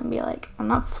cards and be like, I'm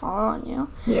not following you.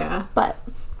 Yeah. But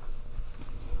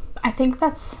I think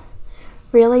that's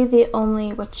really the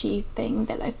only witchy thing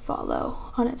that I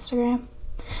follow on Instagram.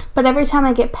 But every time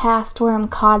I get past where I'm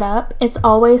caught up, it's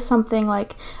always something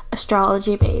like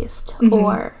astrology based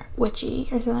or witchy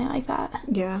or something like that.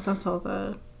 Yeah, that's all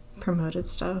the promoted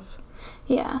stuff.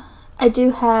 Yeah. I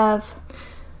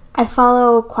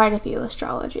follow quite a few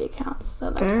astrology accounts,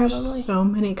 so that's There's so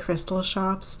many crystal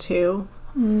shops too.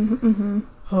 Mm-hmm.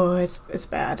 Oh, it's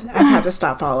bad. I've had to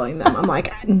stop following them. I'm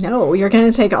like, no, you're going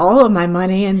to take all of my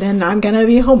money and then I'm going to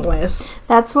be homeless.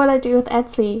 That's what I do with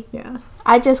Etsy. Yeah.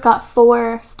 I just got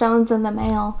 4 stones in the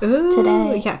mail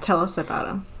today. Yeah, tell us about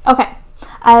them. Okay.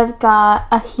 I've got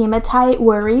a hematite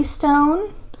worry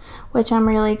stone, which I'm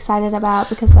really excited about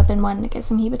because I've been wanting to get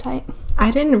some hematite. I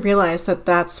didn't realize that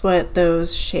that's what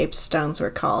those shaped stones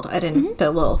were called. I didn't, the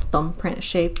little thumbprint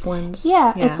shaped ones.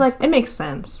 Yeah, it's like... it makes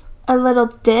sense. A little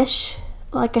dish,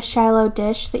 like a shallow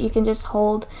dish that you can just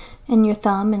hold in your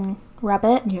thumb and rub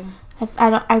it. Yeah.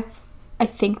 I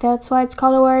think that's why it's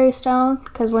called a worry stone,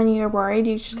 because when you're worried,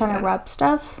 you just kind of rub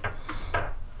stuff.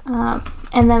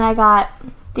 And then I got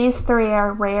these 3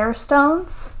 are rare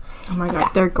stones. Oh my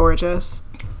god, they're gorgeous.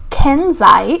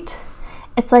 Kenzite.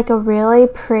 It's like a really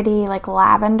pretty, like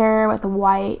lavender with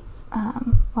white,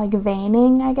 like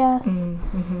veining, I guess.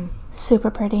 Mm-hmm. Super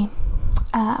pretty.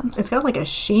 It's got like a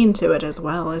sheen to it as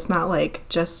well. It's not like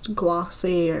just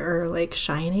glossy or like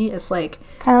shiny. It's like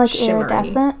kind of like shimmery.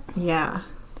 Iridescent. Yeah.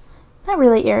 Not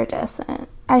really iridescent.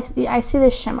 I see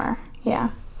the shimmer. Yeah.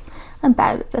 I'm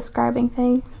bad at describing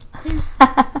things.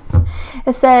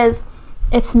 It says,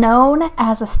 it's known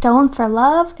as a stone for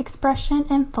love, expression,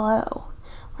 and flow.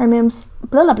 Removes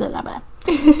blah, blah, blah, blah, blah.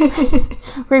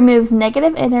 Removes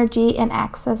negative energy and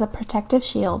acts as a protective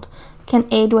shield. Can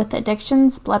aid with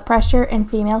addictions, blood pressure, and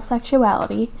female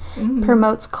sexuality.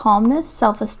 Promotes calmness,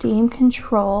 self-esteem,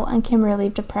 control, and can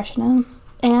relieve depression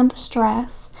and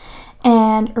stress.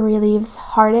 And relieves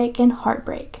heartache and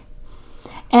heartbreak.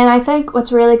 And I think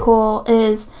what's really cool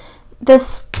is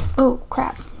this,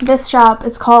 this shop,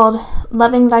 it's called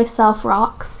Loving Thyself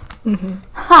Rocks. Mm-hmm.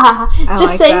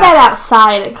 Just saying that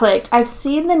outside, it clicked. I've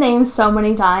seen the name so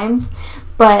many times,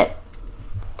 but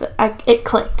it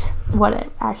clicked what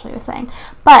it actually was saying.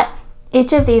 But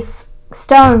each of these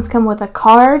stones come with a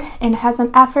card and has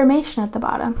an affirmation at the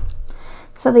bottom.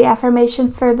 So the affirmation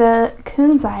for the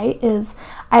kunzite is,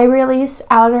 I release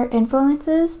outer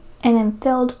influences and am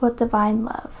filled with divine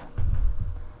love.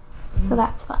 So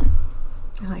that's fun.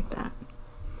 I like that.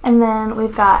 And then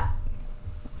we've got,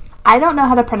 I don't know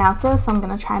how to pronounce this, so I'm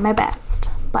going to try my best.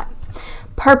 But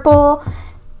purple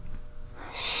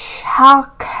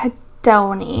chalcedony.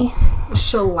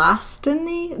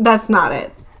 Chalcedony? That's not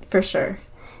it, for sure.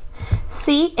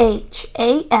 Chalcedony.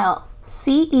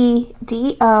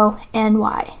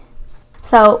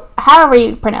 So, however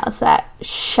you pronounce that,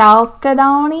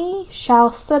 Chalcedony?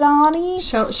 Chalcedony.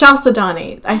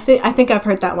 I think I've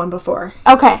heard that one before.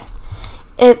 Okay.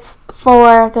 It's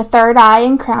for the third eye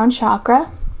and crown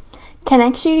chakra.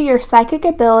 Connects you to your psychic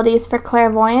abilities for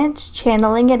clairvoyance,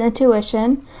 channeling, and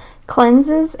intuition.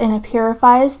 Cleanses and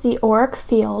purifies the auric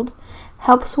field.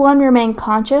 Helps one remain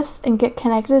conscious and get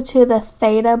connected to the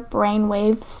theta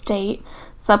brainwave state,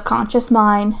 subconscious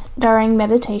mind, during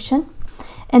meditation.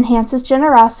 Enhances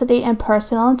generosity and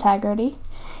personal integrity.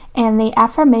 And the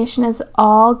affirmation is,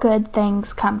 all good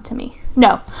things come to me.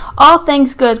 No, all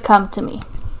things good come to me.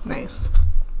 Nice.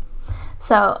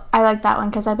 So I like that one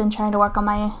because I've been trying to work on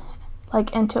my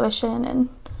intuition and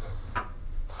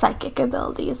psychic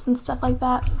abilities and stuff like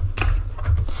that.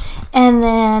 And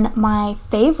then my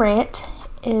favorite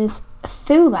is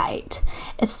Thulite.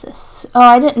 It's this. Oh,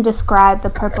 I didn't describe the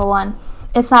purple one.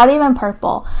 It's not even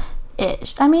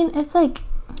purple-ish. I mean, it's like...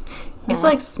 It's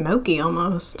like smoky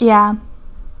almost. Yeah.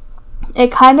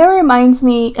 It kind of reminds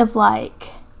me of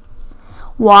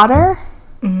water.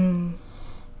 Mm.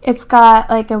 It's got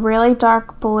a really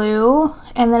dark blue,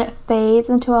 and then it fades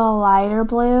into a lighter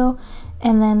blue,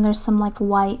 and then there's some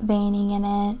white veining in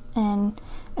it, and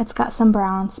it's got some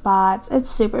brown spots. It's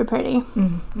super pretty.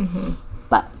 Mm-hmm.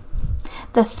 But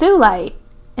the Thulite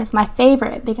is my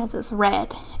favorite because it's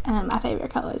red, and my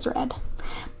favorite color is red.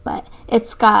 But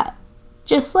it's got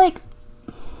just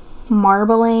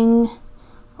marbling,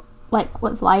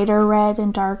 with lighter red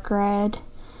and dark red.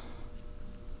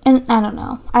 And I don't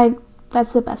know.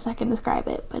 That's the best I can describe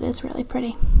it, but it's really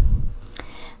pretty.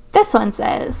 This one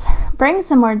says,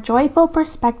 brings a more joyful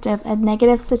perspective in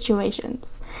negative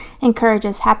situations.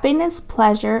 Encourages happiness,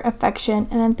 pleasure, affection,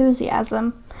 and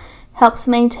enthusiasm. Helps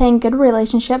maintain good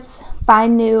relationships,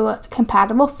 find new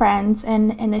compatible friends,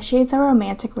 and initiates a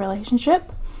romantic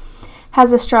relationship.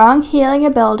 Has a strong healing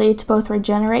ability to both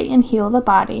regenerate and heal the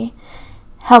body.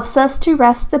 Helps us to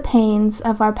rest the pains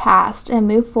of our past and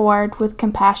move forward with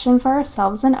compassion for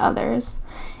ourselves and others.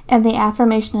 And the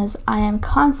affirmation is, I am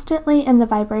constantly in the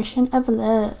vibration of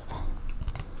love.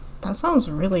 That sounds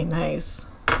really nice.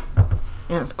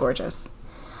 Yeah, it's gorgeous.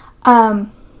 I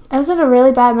was in a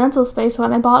really bad mental space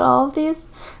when I bought all of these.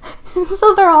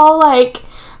 So they're all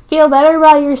feel better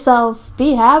about yourself.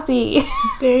 Be happy.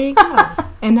 There you go.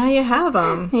 And now you have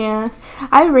them. Yeah.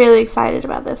 I'm really excited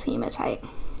about this hematite.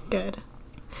 Good.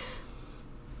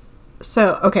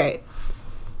 So, okay.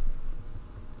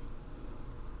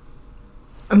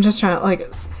 I'm just trying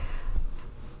to,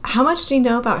 how much do you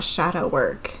know about shadow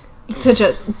work? To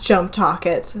just jump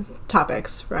topics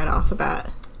right off the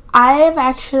bat. I've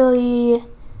actually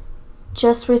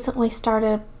just recently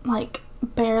started,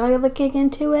 barely looking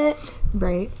into it.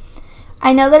 Right.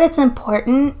 I know that it's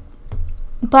important,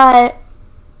 but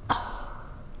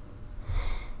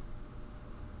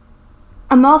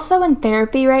I'm also in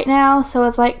therapy right now, so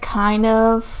it's like kind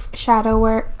of shadow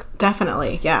work.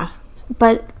 Definitely, yeah.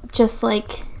 But just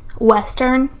like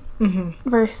Western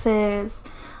versus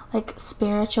like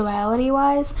spirituality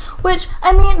wise, which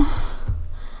I mean,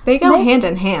 they go hand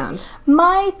in hand.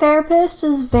 My therapist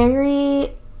is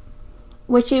very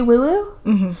witchy woo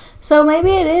woo, so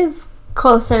maybe it is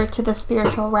closer to the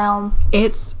spiritual realm.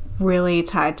 It's really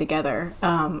tied together.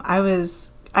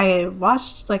 I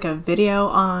watched like a video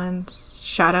on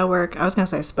shadow work. I was gonna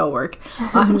say spell work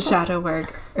on shadow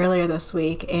work earlier this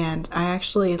week, and I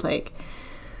actually like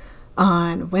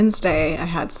on Wednesday I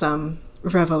had some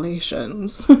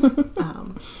revelations.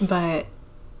 But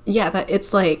yeah, that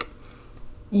it's like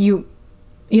you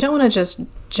don't want to just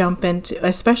jump into,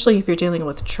 especially if you're dealing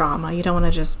with trauma, you don't want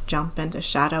to just jump into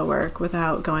shadow work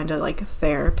without going to like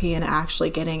therapy and actually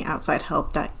getting outside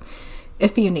help that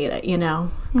if you need it, you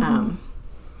know. I'm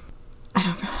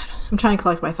trying to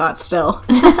collect my thoughts still.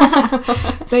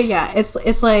 But yeah,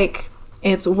 it's like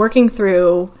it's working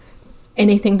through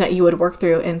anything that you would work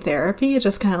through in therapy,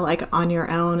 just kind of like on your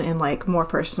own and like more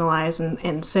personalized,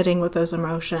 and sitting with those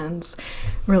emotions,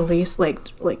 release,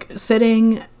 like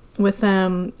sitting with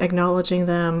them, acknowledging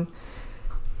them,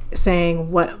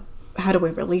 saying how do we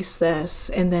release this,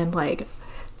 and then like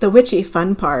the witchy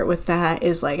fun part with that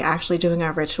is like actually doing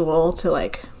a ritual to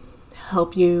like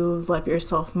help you love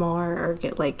yourself more or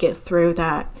get through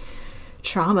that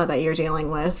trauma that you're dealing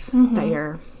with, that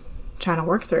you're trying to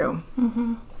work through.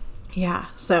 Yeah,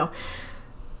 so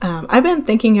I've been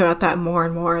thinking about that more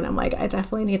and more, and I'm like, I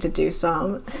definitely need to do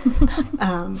some.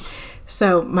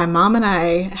 So my mom and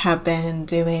I have been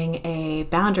doing a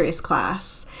boundaries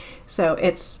class. So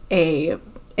it's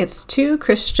two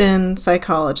Christian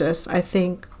psychologists. I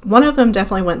think one of them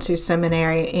definitely went to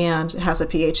seminary and has a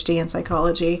PhD in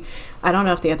psychology. I don't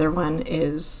know if the other one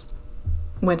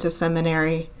went to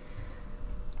seminary,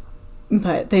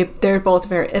 but they're both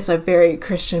it's a very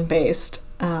Christian based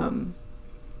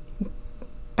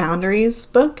boundaries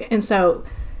book, and so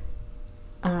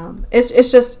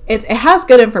it has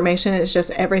good information. It's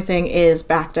just everything is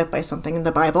backed up by something in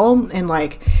the Bible, and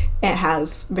like it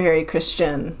has very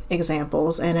Christian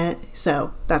examples in it.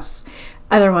 So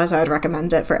otherwise I would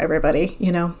recommend it for everybody,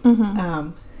 you know.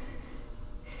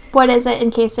 What is it, in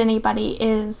case anybody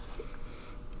is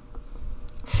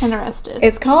interested?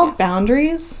 It's called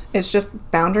Boundaries. It's just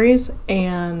Boundaries,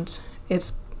 and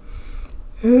it's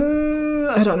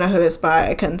I don't know who it's by.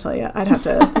 I couldn't tell you. I'd have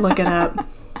to look it up.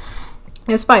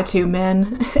 It's by two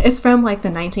men. It's from like the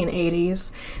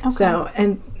 1980s. Okay. So,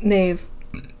 and they've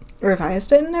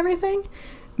revised it and everything,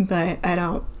 but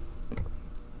and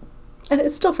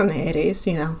it's still from the 80s,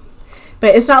 you know.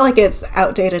 But it's not like it's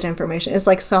outdated information. It's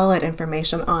like solid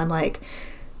information on like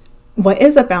what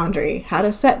is a boundary, how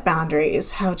to set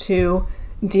boundaries, how to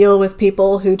deal with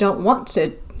people who don't want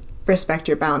to respect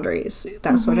your boundaries,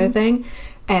 that sort of thing.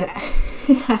 And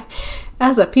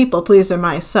as a people pleaser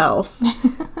myself,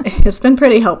 it's been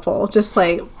pretty helpful. Just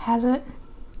like, has it?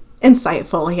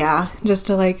 Insightful, yeah. Just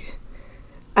to like,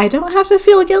 I don't have to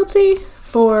feel guilty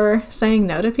for saying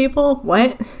no to people.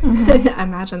 What?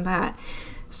 Imagine that.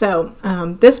 So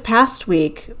this past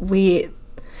week we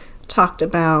talked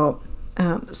about.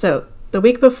 So the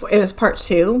week before, it was part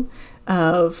 2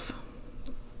 of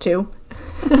 2.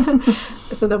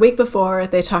 So the week before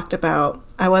they talked about,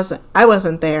 I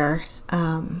wasn't there.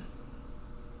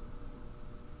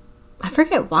 I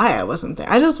forget why I wasn't there.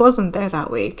 I just wasn't there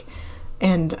that week.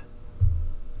 And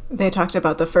they talked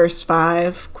about the first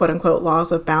 5 quote unquote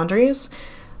laws of boundaries.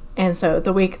 And so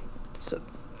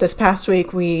this past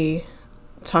week we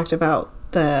talked about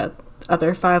the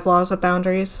other 5 laws of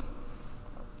boundaries.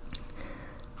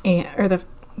 Or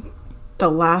the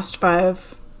last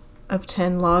 5 of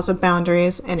 10 laws of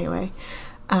boundaries, anyway.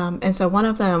 And so one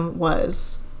of them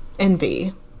was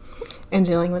envy, and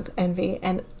dealing with envy.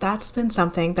 And that's been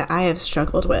something that I have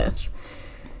struggled with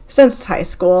since high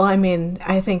school. I mean,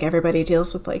 I think everybody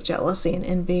deals with like jealousy and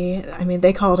envy. I mean,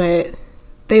 they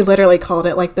literally called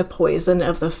it like the poison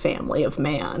of the family of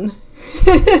man.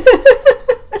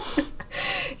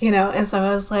 You know, and so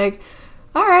I was like,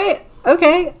 all right,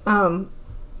 okay.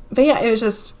 But yeah, it was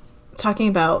just talking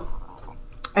about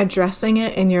addressing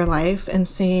it in your life and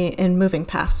moving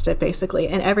past it, basically.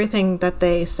 And everything that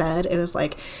they said, it was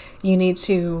like, you need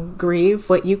to grieve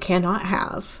what you cannot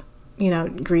have. You know,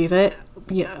 grieve it.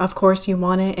 Yeah, of course you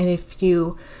want it, and if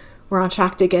you were on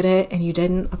track to get it and you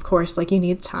didn't, of course, like, you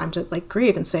need time to like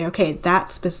grieve and say, okay,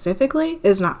 that specifically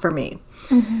is not for me.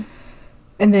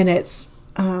 And then it's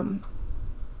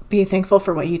be thankful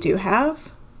for what you do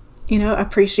have, you know,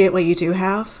 appreciate what you do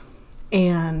have.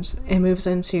 And it moves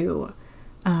into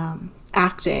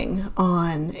acting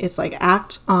on, it's like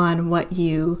act on what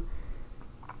you,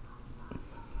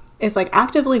 it's like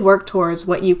actively work towards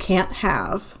what you can't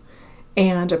have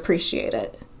and appreciate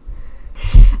it.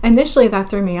 Initially that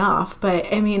threw me off, but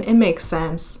I mean, it makes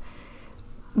sense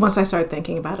once I started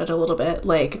thinking about it a little bit.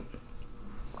 Like,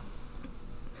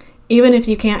 even if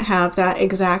you can't have that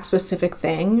exact specific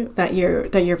thing that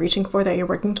you're reaching for, that you're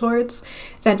working towards,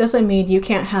 that doesn't mean you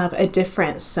can't have a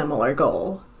different similar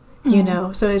goal, you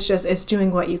know? So it's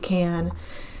doing what you can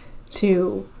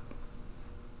to,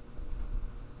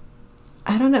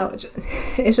 I don't know,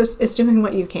 it's doing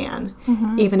what you can.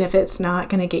 Even if it's not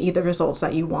going to get you the results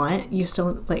that you want, you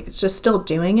still, like, it's just still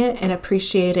doing it and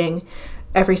appreciating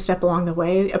every step along the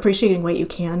way. Appreciating what you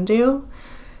can do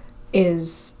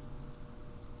is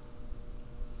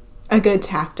a good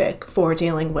tactic for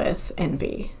dealing with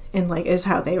envy, and like is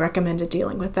how they recommended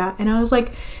dealing with that. And I was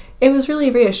like, it was really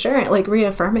reassuring, like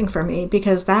reaffirming for me,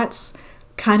 because that's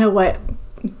kind of what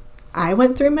I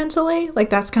went through mentally. Like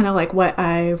that's kind of like what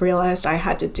I realized I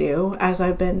had to do as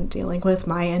I've been dealing with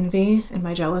my envy and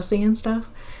my jealousy and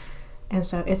stuff. And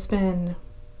so it's been,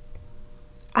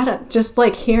 I don't, just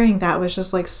like hearing that was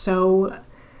just like so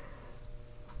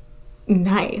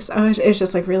nice. It was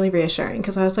just like really reassuring,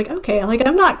 because I was like, okay, like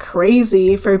I'm not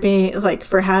crazy for being like,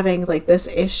 for having like this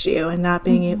issue and not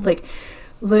being like,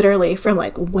 literally from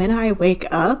like when I wake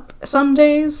up some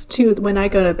days to when I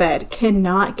go to bed,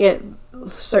 cannot get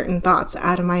certain thoughts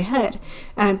out of my head.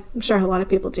 And I'm sure a lot of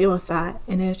people deal with that,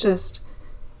 and it's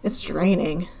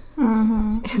draining.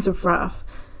 It's rough.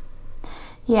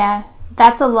 Yeah,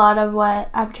 that's a lot of what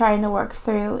I'm trying to work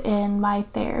through in my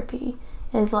therapy,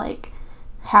 is like,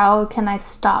 how can I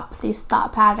stop these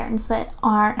thought patterns that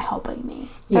aren't helping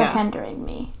me? They're hindering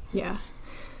me. Yeah.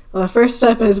 Well, the first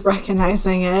step is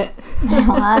recognizing it.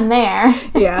 Well, I'm there.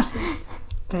 Yeah.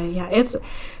 But yeah, it's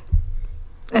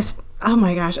oh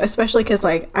my gosh, especially because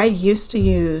like I used to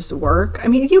use work. I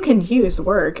mean, you can use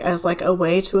work as like a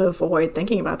way to avoid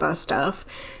thinking about that stuff.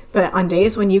 But on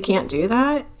days when you can't do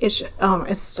that, it's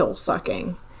soul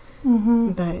sucking.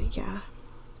 But yeah,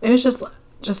 it was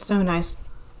just so nice.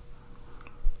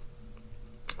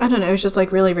 I don't know, it was just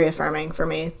like really reaffirming for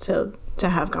me to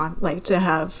have gone, like to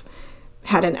have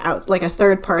had a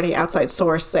third party outside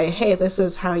source say, hey, this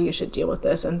is how you should deal with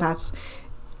this, and that's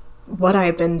what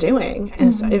I've been doing.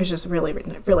 And so it was just really,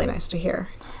 really nice to hear.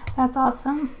 That's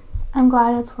awesome. I'm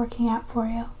glad it's working out for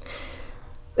you.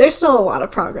 There's still a lot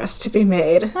of progress to be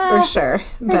made, for sure.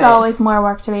 There's always more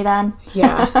work to be done.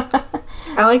 Yeah.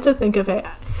 I like to think of it.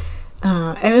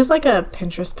 It was like a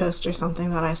Pinterest post or something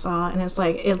that I saw, and it's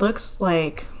like, it looks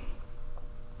like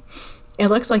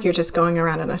you're just going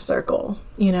around in a circle,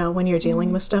 you know, when you're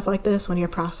dealing with stuff like this, when you're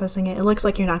processing it. It looks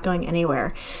like you're not going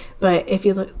anywhere. But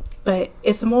but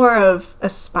it's more of a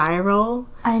spiral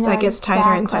that gets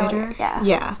tighter and tighter.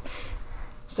 Yeah.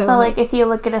 So like if you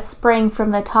look at a spring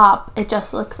from the top, it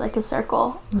just looks like a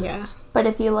circle. Yeah. But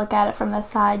if you look at it from the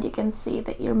side, you can see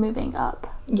that you're moving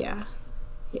up. Yeah.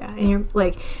 Yeah. And you're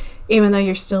like, even though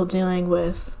you're still dealing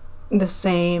with the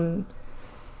same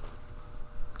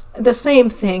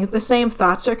thing, the same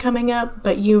thoughts are coming up,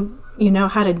 but you know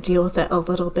how to deal with it a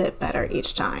little bit better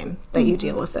each time that you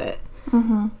deal with it.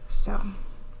 So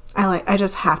I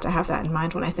just have to have that in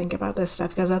mind when I think about this stuff,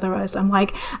 because otherwise I'm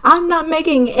like, I'm not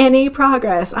making any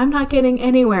progress. I'm not getting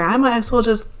anywhere. I might as well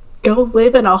just go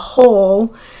live in a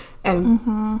hole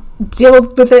and deal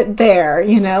with it there,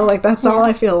 you know? Like, that's all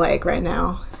I feel like right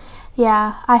now.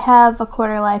 Yeah, I have a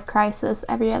quarter life crisis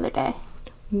every other day.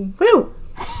 Woo!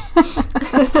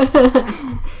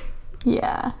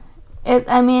 Yeah.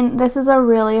 I mean, this is a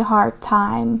really hard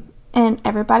time in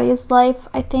everybody's life,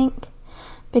 I think,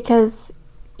 because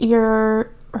you're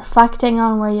reflecting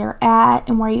on where you're at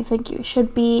and where you think you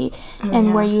should be,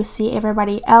 where you see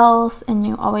everybody else, and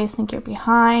you always think you're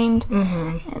behind.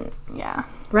 And yeah.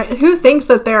 Right. Who thinks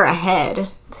that they're ahead?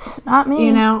 Not me.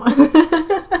 You know?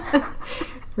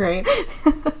 Right.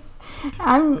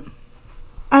 I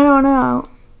don't know.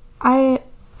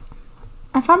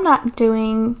 If I'm not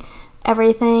doing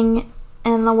everything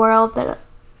in the world that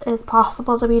is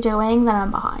possible to be doing, then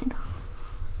I'm behind.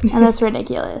 And that's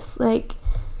ridiculous. Like,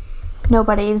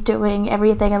 nobody's doing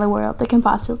everything in the world that can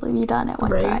possibly be done at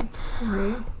one time.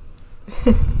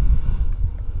 Right.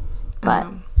 But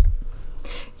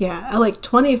yeah, like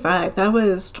 25,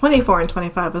 24 and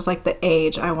 25 was like the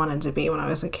age I wanted to be when I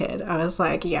was a kid. I was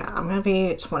like, yeah, I'm going to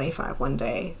be 25 one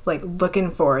day, like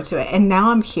looking forward to it. And now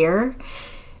I'm here,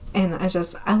 and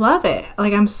I love it.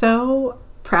 Like, I'm so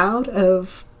proud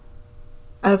of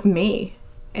me.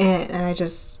 And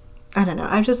I don't know,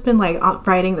 I've just been like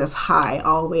riding this high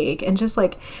all week, and just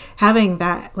like having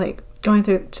that, like going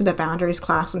through to the boundaries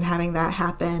class and having that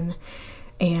happen,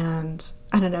 and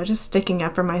I don't know, just sticking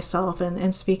up for myself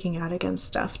and speaking out against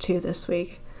stuff too this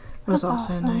week was That's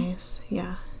also awesome. Nice.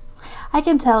 Yeah. I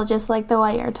can tell just like the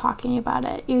way you're talking about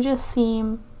it. You just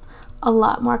seem a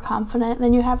lot more confident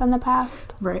than you have in the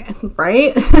past. Right.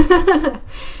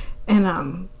 And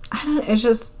I don't, it's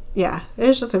just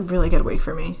a really good week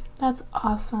for me. That's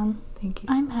awesome. Thank you.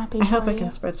 I'm happy. I hope I can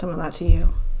spread some of that to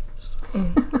you. Just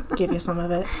give you some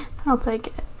of it. I'll take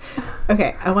it.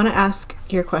 Okay, I want to ask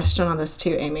your question on this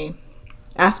too, Amy.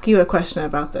 Ask you a question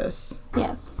about this.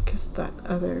 Yes. Because that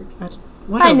other...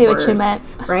 I knew what you meant.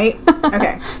 Right?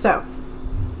 Okay, so...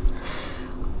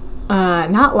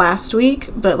 not last week,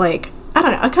 but like, I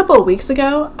don't know, a couple of weeks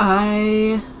ago,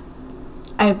 I've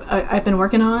been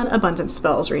working on abundance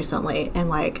spells recently, and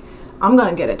like, I'm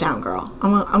gonna get it down, girl.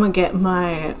 I'm gonna get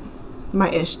my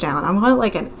ish down. I'm gonna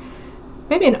like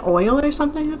maybe an oil or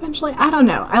something eventually. I don't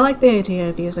know. I like the idea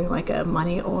of using like a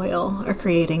money oil or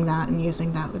creating that and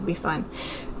using that would be fun.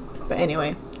 But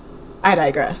anyway, I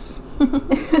digress.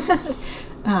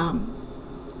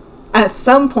 At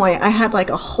some point I had like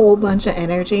a whole bunch of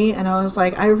energy, and I was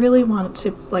like, I really want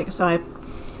to like, so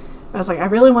I was like, I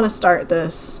really want to start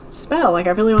this spell. Like, I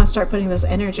really want to start putting this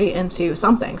energy into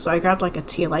something. So I grabbed like a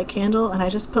tea light candle, and I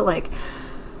just put like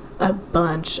a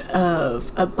bunch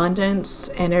of abundance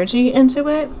energy into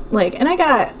it. Like, and I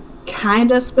got kind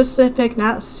of specific,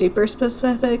 not super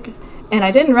specific. And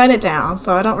I didn't write it down,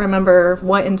 so I don't remember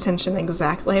what intention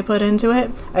exactly I put into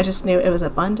it. I just knew it was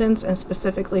abundance and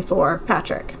specifically for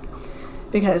Patrick.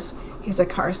 Because he's a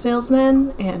car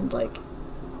salesman, and like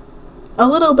a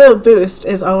little bit of boost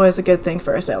is always a good thing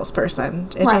for a salesperson.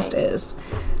 It right. just is.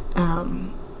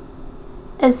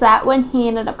 Is that when he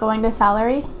ended up going to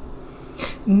salary?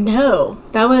 No,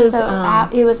 that was... So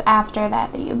it was after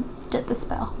that you did the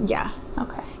spell? Yeah.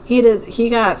 Okay. He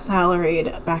got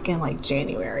salaried back in like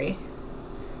January.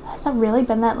 Has it really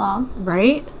been that long?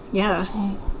 Right? Yeah.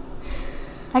 Okay.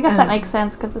 I guess that makes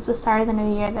sense because it's the start of the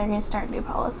new year. They're going to start a new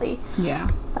policy.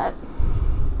 Yeah. But.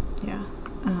 Yeah.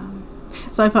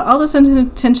 So I put all this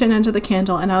intention into the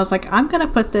candle, and I was like, I'm going to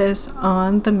put this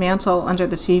on the mantle under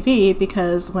the TV,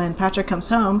 because when Patrick comes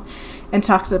home and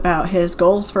talks about his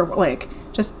goals for, like,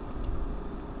 just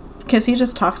because he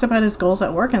just talks about his goals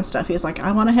at work and stuff. He's like,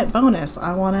 I want to hit bonus.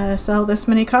 I want to sell this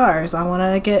many cars. I want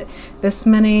to get this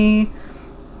many...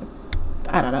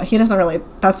 I don't know. He doesn't really...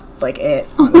 That's, like, it,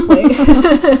 honestly.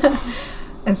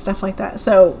 And stuff like that.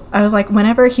 So I was like,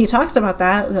 whenever he talks about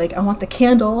that, like, I want this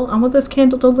candle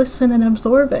to listen and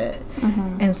absorb it.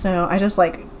 Mm-hmm. And so I just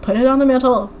like put it on the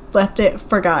mantle, left it,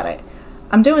 forgot it.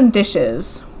 I'm doing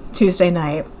dishes Tuesday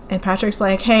night, and Patrick's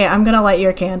like, hey, I'm gonna light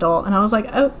your candle. And I was like,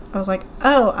 I was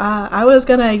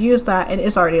gonna use that, and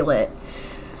it's already lit.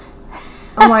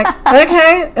 I'm like,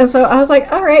 okay. And so I was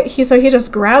like, all right. He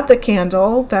just grabbed the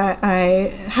candle that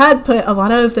I had put a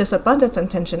lot of this abundance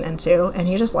intention into, and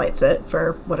he just lights it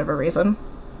for whatever reason.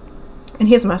 And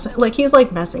he's messing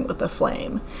with the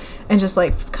flame, and just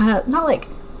like kind of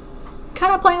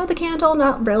playing with the candle.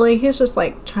 Not really. He's just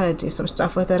like trying to do some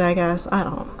stuff with it, I guess. I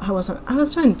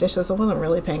was doing dishes. I wasn't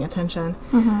really paying attention.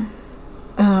 Mm-hmm.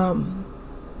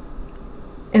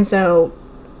 And so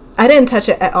I didn't touch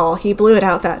it at all. He blew it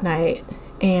out that night.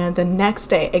 And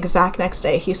the exact next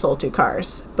day, he sold 2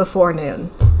 cars before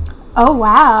noon. Oh,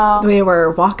 wow. They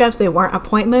were walk-ups. They weren't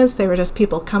appointments. They were just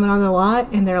people coming on the lot,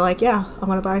 and they're like, yeah, I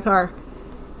want to buy a car.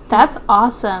 That's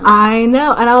awesome. I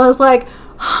know. And I was like,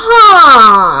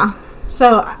 huh.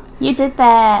 So... You did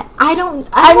that. I don't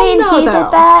know, he did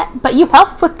that, but you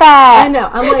helped with that. I know.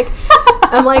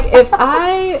 I'm like, if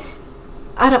I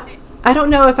don't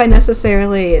know if I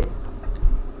necessarily...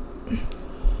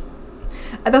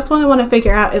 That's what I want to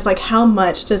figure out, is like, how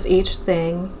much does each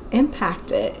thing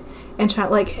impact it, and try,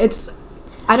 like,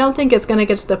 I don't think it's going to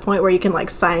get to the point where you can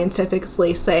like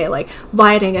scientifically say like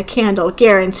lighting a candle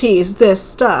guarantees this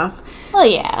stuff. Well,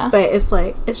 yeah, but it's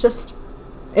just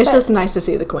nice to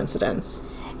see the coincidence.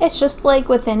 It's just like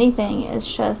with anything,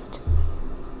 it's just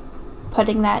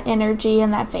putting that energy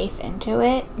and that faith into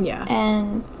it, yeah,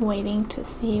 and waiting to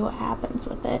see what happens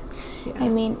with it. Yeah. I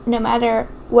mean, no matter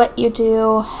what you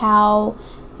do, how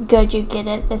good you get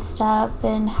at this stuff,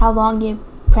 and how long you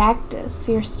practice,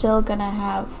 you're not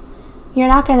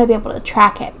going to be able to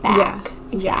track it back. Yeah.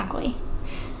 Exactly.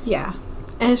 Yeah.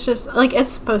 And it's just, like, it's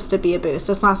supposed to be a boost.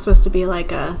 It's not supposed to be,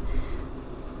 like, a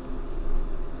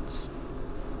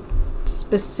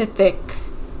specific...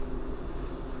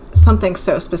 something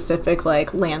so specific,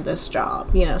 like, land this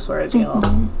job, sort of deal.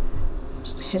 Mm-hmm.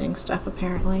 Just hitting stuff,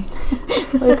 apparently.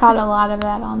 We caught a lot of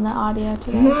that on the audio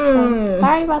today. So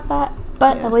sorry about that.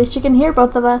 But at least you can hear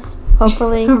both of us.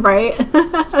 hopefully. Right?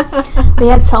 We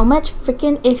had so much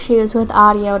freaking issues with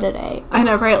audio today. I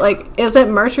know, right? Like, is it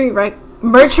Mercury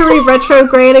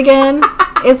retrograde again?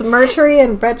 Is Mercury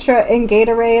and retro in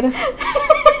Gatorade?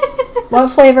 What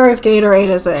flavor of Gatorade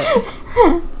is it?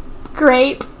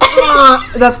 Grape.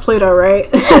 That's Pluto, right?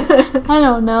 I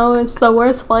don't know. It's the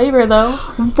worst flavor, though.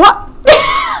 What?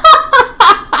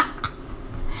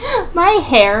 My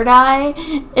hair dye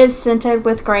is scented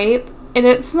with grape, and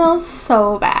it smells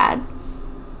so bad.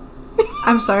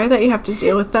 I'm sorry that you have to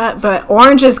deal with that, but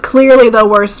orange is clearly the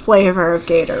worst flavor of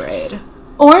Gatorade.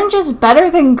 Orange is better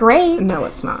than grape. No,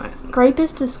 it's not. Grape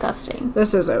is disgusting.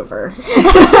 This is over.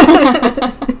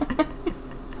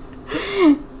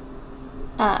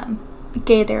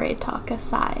 Gatorade talk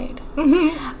aside,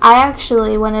 I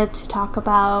actually wanted to talk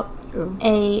about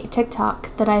a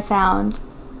TikTok that I found.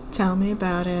 Tell me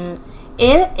about it.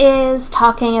 It is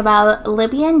talking about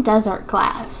Libyan desert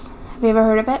glass. Have you ever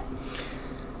heard of it?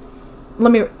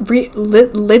 Let me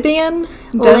Libyan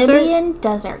desert? Libyan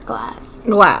desert glass.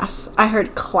 Glass. I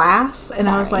heard class, and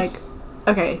I was Sorry. like,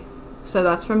 okay, so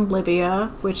that's from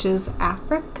Libya, which is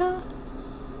Africa?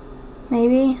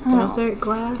 Maybe? I don't Desert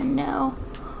glass? No.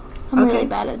 I'm Okay. really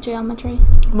bad at geometry.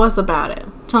 What's about it?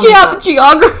 Tell me about it.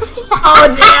 Geography. Oh,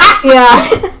 damn.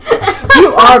 Yeah.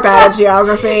 You are bad at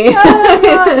geography. Oh,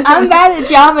 God. I'm bad at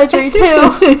geometry,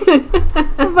 too.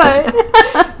 But,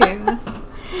 Yeah.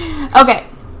 okay.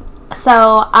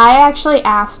 So, I actually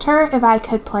asked her if I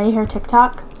could play her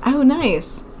TikTok, Oh,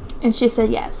 nice. and she said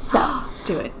yes. So,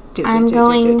 Do it. I'm Do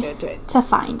going it. to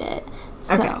find it.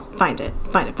 So, Okay, find it.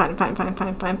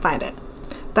 Find it.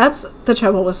 That's the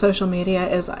trouble with social media,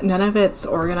 is none of it's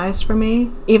organized for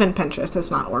me. Even Pinterest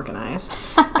is not organized.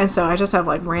 And so I just have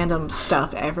like random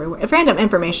stuff everywhere. Random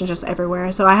information just everywhere.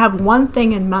 So I have one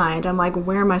thing in mind. I'm like,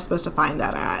 where am I supposed to find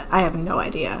that at? I have no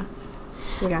idea.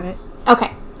 You got it?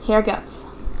 Okay, here goes.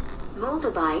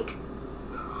 Moldavite.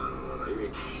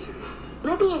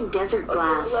 Libyan desert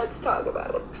glass. Okay, let's talk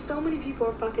about it. So many people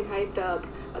are fucking hyped up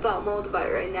about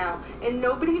Moldavite right now, and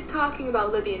nobody's talking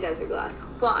about Libyan desert glass.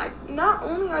 Why? Not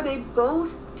only are they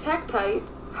both Tektite,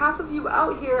 half of you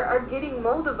out here are getting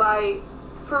Moldavite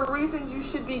for reasons you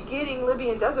should be getting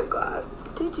Libyan desert glass.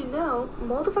 Did you know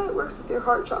Moldavite works with your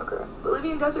heart chakra, but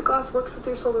Libyan desert glass works with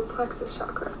your solar plexus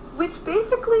chakra, which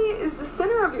basically is the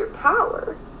center of your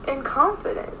power and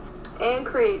confidence and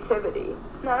creativity.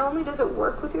 Not only does it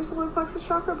work with your solar plexus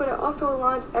chakra, but it also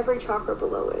aligns every chakra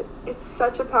below it. It's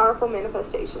such a powerful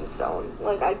manifestation stone.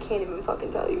 Like, I can't even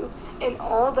fucking tell you. And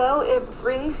although it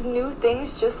brings new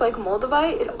things just like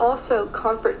Moldavite, it also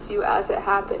comforts you as it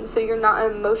happens, so you're not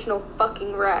an emotional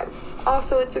fucking wreck.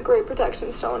 Also, it's a great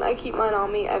protection stone. I keep mine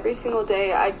on me every single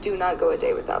day. I do not go a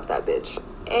day without that bitch.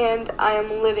 And I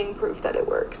am living proof that it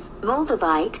works.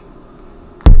 Moldavite.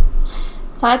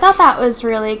 So I thought that was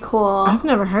really cool. I've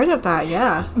never heard of that,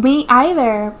 yeah. Me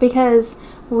either, because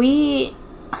I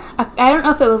don't know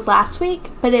if it was last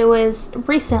week, but it was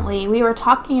recently. We were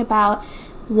talking about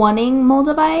wanting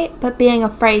Moldavite, but being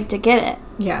afraid to get it.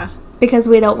 Yeah. Because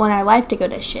we don't want our life to go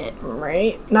to shit.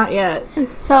 Right? Not yet.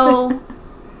 So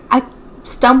I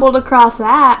stumbled across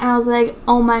that, and I was like,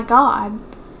 oh my god,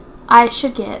 I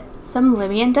should get some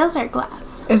Libyan desert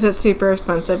glass. Is it super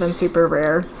expensive and super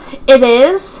rare? It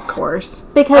is. Of course.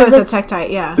 Because it's a Tektite,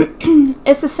 yeah.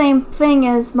 It's the same thing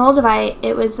as Moldavite.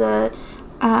 It was a,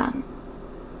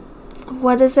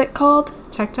 what is it called?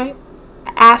 Tektite?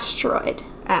 Asteroid.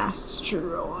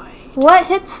 Asteroid. What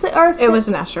hits the Earth? It was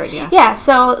an asteroid, yeah. Yeah,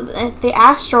 so the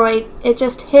asteroid, it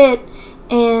just hit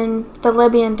in the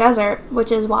Libyan desert,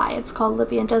 which is why it's called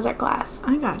Libyan desert glass.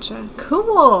 I gotcha.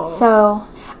 Cool. So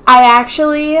I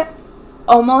actually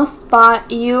almost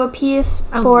bought you a piece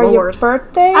for your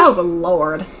birthday. Oh,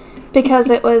 Lord. Because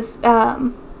it was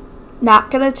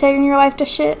not going to turn your life to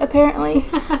shit, apparently.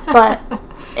 But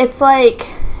it's like,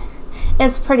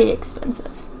 it's pretty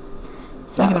expensive.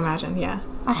 So I can imagine, yeah.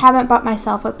 I haven't bought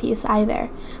myself a piece either.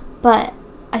 But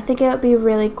I think it would be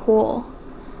really cool.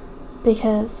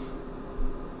 Because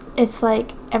it's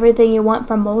like everything you want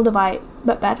from Moldavite,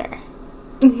 but better.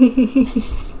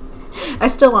 I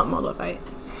still want Moldavite.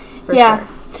 For yeah.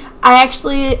 sure. I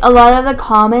actually, a lot of the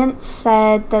comments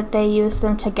said that they use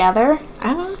them together.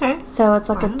 Oh, okay. So it's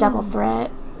like a double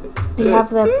threat. You have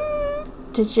the...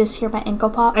 Did you just hear my ankle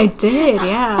pop? I did,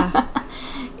 yeah.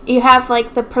 You have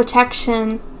like the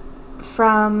protection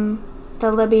from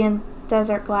the Libyan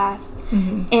desert glass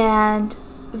and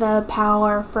the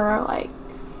power for like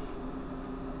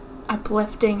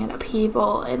uplifting and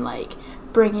upheaval and like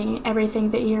bringing everything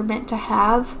that you're meant to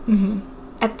have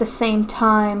at the same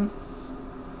time,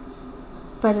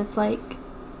 but it's like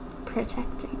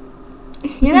protecting,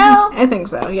 you know? I think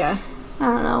so, yeah. I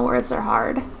don't know, words are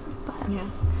hard. But Yeah.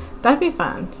 That'd be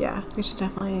fun. Yeah. We should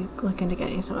definitely look into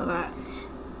getting some of that.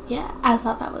 yeah, I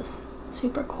thought that was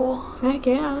super cool. Heck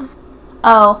yeah.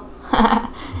 Oh,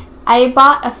 I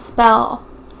bought a spell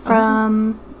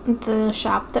from the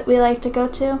shop that we like to go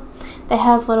to. They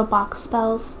have little box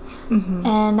spells. Mm-hmm.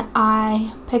 And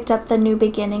I picked up the New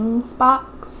Beginnings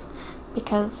box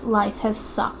because life has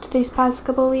sucked these past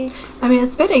couple weeks. I mean,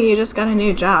 it's fitting. You just got a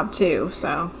new job, too,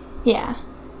 so. Yeah.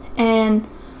 And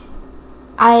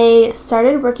I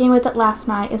started working with it last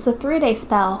night. It's a 3-day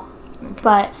spell. Okay.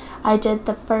 But I did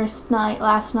the first night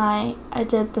last night. I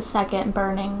did the second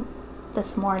burning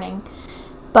this morning.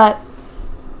 But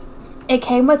it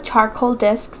came with charcoal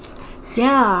discs.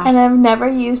 Yeah. And I've never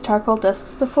used charcoal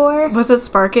discs before. Was it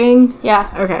sparking?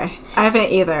 Yeah. Okay. I haven't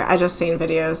either. I just seen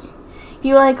videos.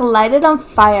 You like light it on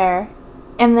fire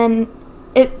and then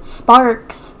it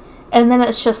sparks and then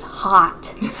it's just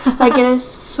hot. Like it is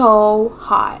so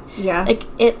hot. Yeah. Like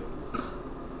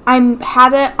I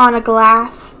had it on a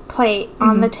glass plate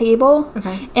on the table.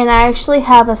 Okay. And I actually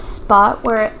have a spot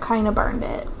where it kind of burned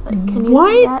it. Like can you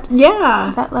see that?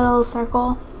 Yeah. That little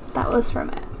circle? That was from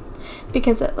it.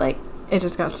 Because it like It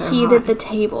just got so heated hot. the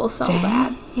table so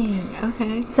bad. Dang.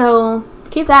 Okay. So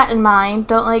keep that in mind.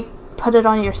 Don't like put it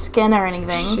on your skin or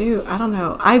anything. Shoot, I don't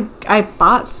know. I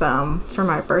bought some for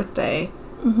my birthday.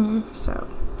 Mm-hmm. So.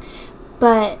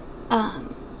 But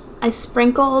I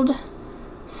sprinkled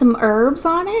some herbs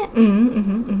on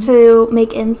it to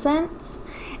make incense,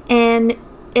 and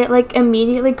it like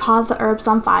immediately caught the herbs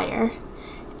on fire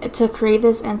to create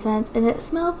this incense, and it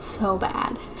smelled so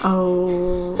bad.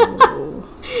 Oh.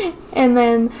 And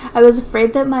then I was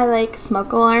afraid that my like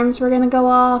smoke alarms were gonna go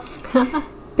off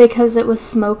because it was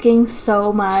smoking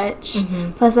so much.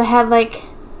 Plus I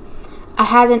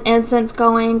had an incense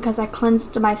going because I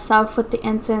cleansed myself with the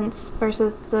incense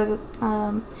versus the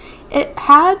it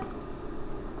had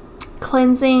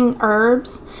cleansing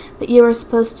herbs that you were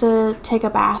supposed to take a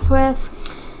bath with.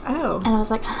 Oh. And I was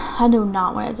like, I do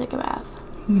not want to take a bath.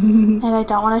 And I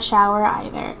don't want to shower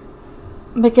either.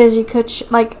 Because you could,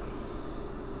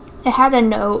 it had a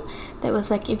note that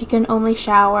was like, if you can only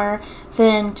shower,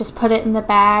 then just put it in the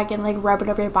bag and, like, rub it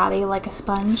over your body like a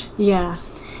sponge. Yeah.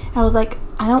 And I was like,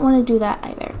 I don't want to do that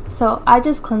either. So I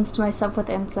just cleansed myself with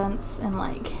incense and,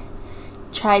 like,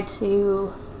 tried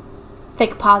to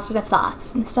think positive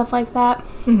thoughts and stuff like that.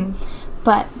 Mm-hmm.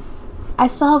 But I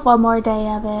still have one more day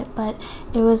of it, but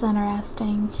it was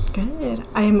interesting. Good.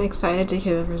 I am excited to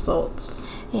hear the results.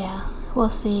 Yeah, we'll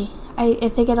see. I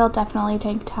think it'll definitely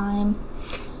take time.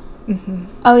 Mm-hmm.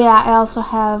 Oh yeah, I also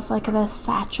have like this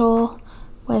satchel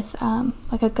with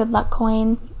like a good luck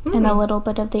coin and a little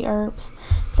bit of the herbs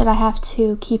that I have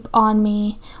to keep on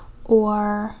me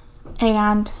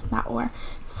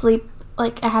sleep.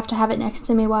 Like I have to have it next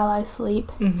to me while I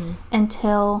sleep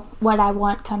until what I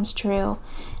want comes true.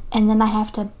 And then I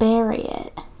have to bury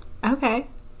it Okay.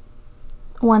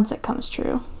 once it comes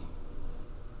true.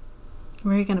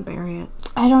 Where are you going to bury it?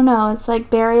 I don't know. It's like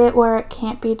bury it where it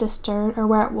can't be disturbed or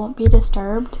where it won't be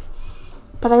disturbed.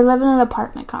 But I live in an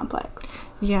apartment complex.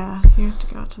 Yeah, you have to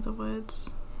go out to the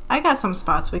woods. I got some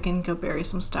spots we can go bury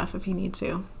some stuff if you need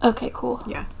to. Okay, cool.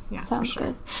 Yeah, Sounds for sure.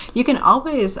 good. You can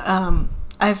always,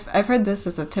 I've heard this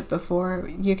as a tip before.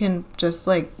 You can just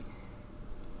like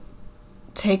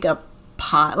take a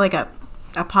pot, like a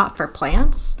pot for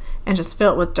plants, and just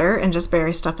fill it with dirt and just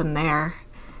bury stuff in there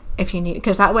if you need,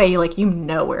 because that way you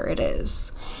know where it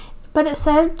is. But it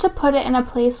said to put it in a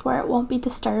place where it won't be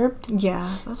disturbed.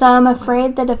 Yeah. So I'm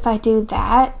afraid that if I do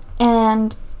that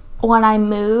and when I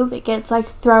move it gets like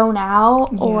thrown out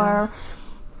or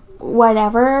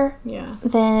whatever,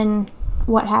 then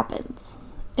what happens?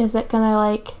 Is it gonna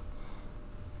like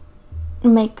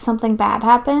make something bad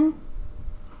happen?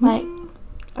 Like,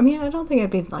 I mean, I don't think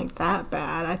it'd be like that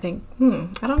bad. I think,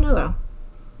 I don't know though.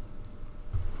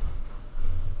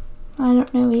 I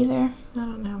don't know either. I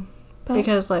don't know. But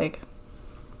Because I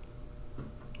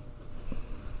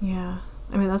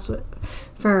mean, that's what,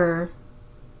 for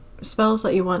spells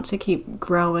that you want to keep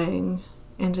growing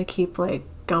and to keep like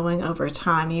going over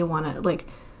time, you want it like,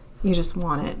 you just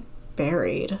want it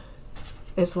buried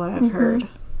is what I've heard.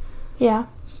 Yeah.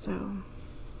 So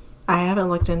I haven't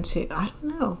looked into, I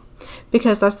don't know,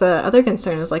 because that's the other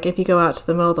concern is like if you go out to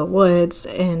the middle of the woods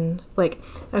and like,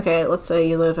 okay, let's say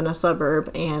you live in a suburb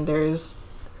and there's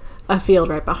a field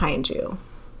right behind you,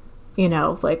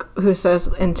 like who says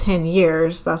in 10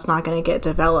 years that's not going to get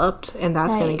developed and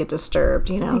that's going to get disturbed,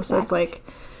 Exactly. So it's like,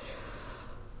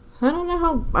 I don't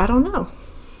know.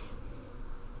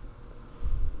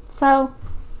 So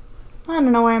I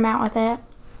don't know where I'm at with it.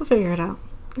 We'll figure it out.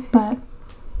 But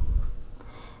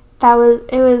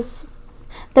it was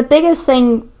the biggest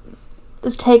thing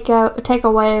to take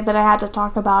away that I had to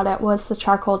talk about it was the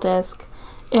charcoal disc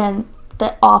and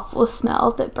the awful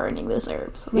smell that burning those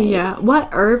herbs made. Yeah. What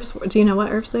herbs? Do you know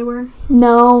what herbs they were?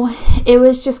 No, it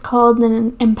was just called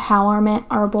an Empowerment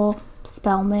Herbal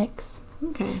Spell Mix.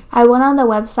 Okay. I went on the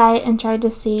website and tried to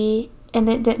see, and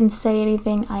it didn't say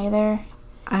anything either.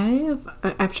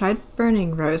 I've tried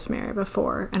burning rosemary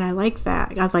before, and I like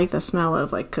that. I like the smell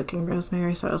of like cooking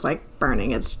rosemary, so I was like,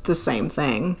 burning, it's the same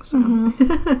thing. So.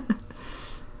 Mm-hmm.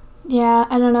 Yeah,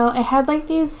 I don't know. It had like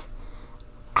these,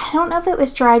 I don't know if it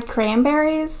was dried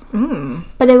cranberries,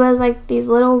 but it was like these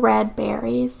little red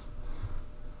berries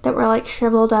that were like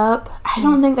shriveled up. I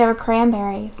don't think they were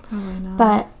cranberries. Probably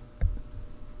not.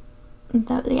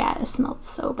 But, yeah, it smelled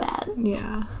so bad.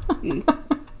 Yeah.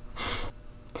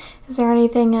 Is there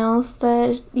anything else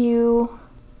that you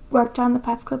worked on the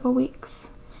past couple weeks?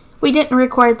 We didn't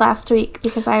record last week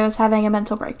because I was having a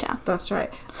mental breakdown. That's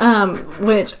right.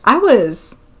 Which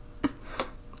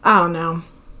I don't know.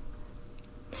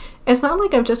 It's not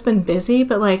like I've just been busy,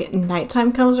 but like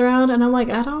nighttime comes around and I'm like,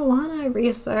 I don't want to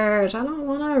research. I don't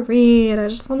want to read. I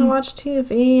just want to watch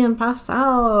TV and pass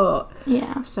out.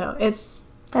 Yeah. So that's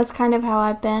kind of how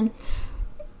I've been.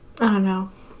 I don't know.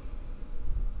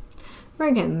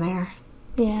 We're getting there.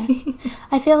 Yeah.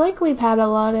 I feel like we've had a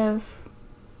lot of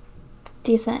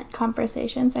decent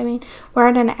conversations. I mean, we're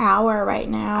at an hour right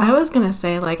now. I was going to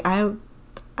say, like, I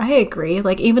agree.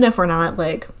 Like, even if we're not,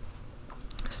 like,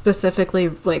 specifically,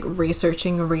 like,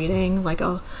 researching, reading, like,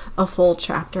 a full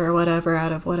chapter or whatever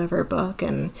out of whatever book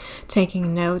and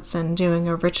taking notes and doing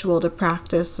a ritual to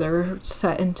practice or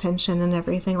set intention and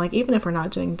everything. Like, even if we're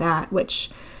not doing that, which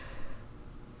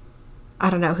I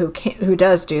don't know who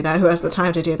does do that, who has the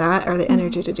time to do that or the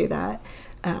energy to do that.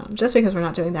 Just because we're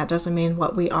not doing that doesn't mean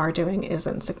what we are doing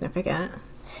isn't significant.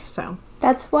 So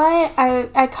that's why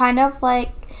I kind of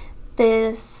like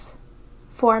this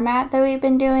format that we've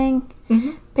been doing,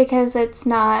 because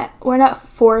we're not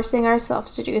forcing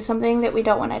ourselves to do something that we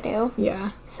don't want to do.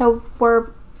 Yeah. So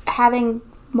we're having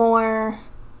more,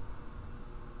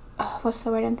 what's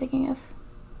the word I'm thinking of?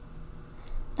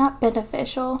 Not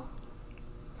beneficial.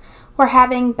 We're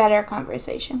having better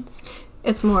conversations.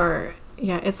 It's more. You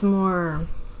can't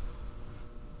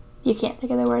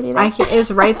think of the word either. It's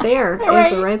right there.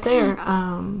 Right. It's right there.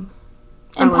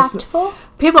 Impactful?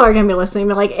 People are going to be listening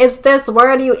and be like, it's this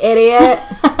word, you idiot.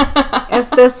 It's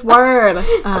this word.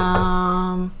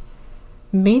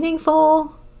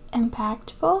 Meaningful?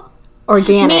 Impactful?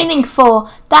 Organic. Meaningful.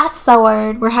 That's the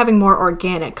word. We're having more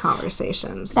organic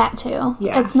conversations. That too.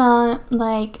 Yeah. It's not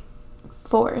like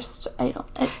forced.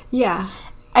 Yeah.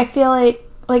 I feel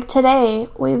like today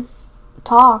we've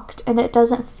talked and it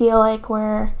doesn't feel like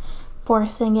we're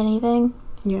forcing anything.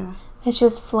 Yeah. It's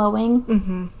just flowing.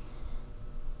 Mm-hmm.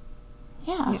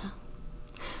 Yeah.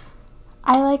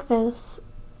 I like this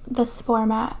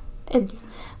format. It's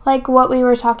like what we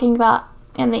were talking about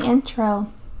in the intro.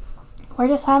 We're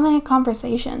just having a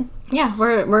conversation. Yeah,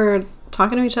 we're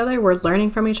talking to each other. We're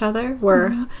learning from each other.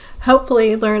 We're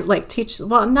hopefully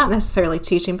not necessarily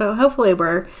teaching, but hopefully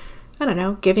we're, I don't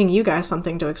know, giving you guys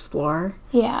something to explore.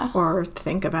 Yeah. Or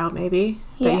think about maybe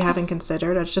that you haven't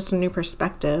considered. It's just a new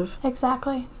perspective.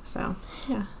 Exactly. So,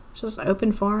 yeah. It's just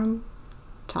open forum,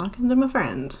 talking to my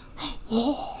friend.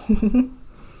 Yeah.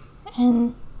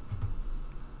 And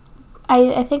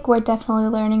I think we're definitely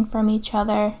learning from each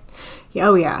other.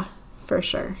 Oh, yeah. For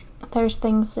sure. There's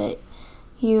things that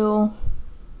you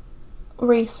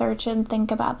research and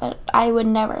think about that I would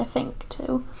never think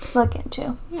to look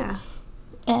into. Yeah.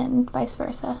 And vice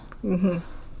versa. Mm-hmm.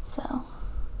 So,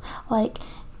 like,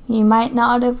 you might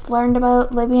not have learned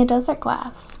about Libyan desert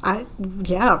glass.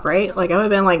 Yeah, right? Like, I would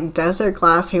have been like, desert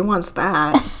glass, who wants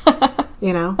that?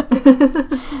 You know?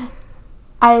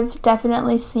 I've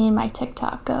definitely seen my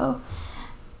TikTok go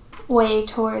way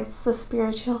towards the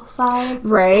spiritual side.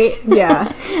 Right?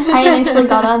 Yeah. I actually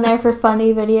got on there for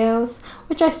funny videos,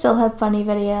 which I still have funny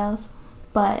videos,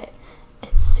 but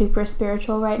it's super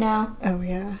spiritual right now. Oh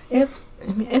yeah, it's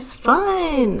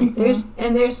fun.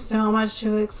 Mm-hmm. There's so much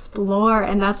to explore,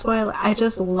 and that's why I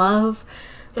just love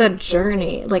the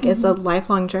journey. Like it's a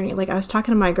lifelong journey. Like I was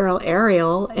talking to my girl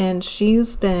Ariel, and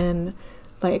she's been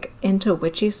like into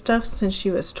witchy stuff since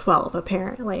she was 12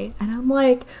 apparently, and I'm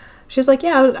like, she's like,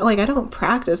 yeah, like I don't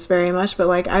practice very much, but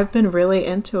like I've been really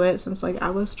into it since like I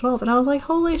was 12. And I was like,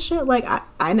 holy shit, like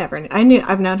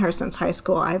I've known her since high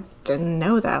school. I didn't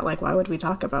know that. Like, why would we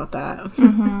talk about that?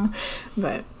 Mm-hmm.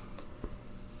 But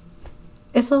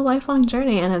it's a lifelong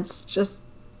journey, and it's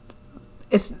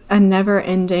a never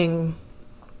ending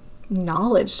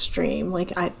knowledge stream.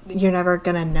 Like, you're never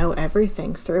going to know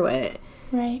everything through it.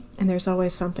 Right. And there's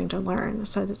always something to learn.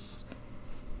 So it's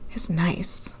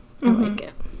nice. I like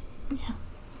it. Yeah.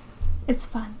 It's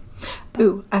fun.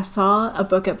 Ooh, I saw a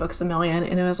book at Books A Million,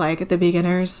 and it was like the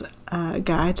beginner's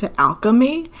guide to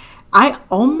alchemy. I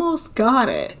almost got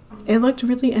it. It looked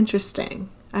really interesting.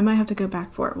 I might have to go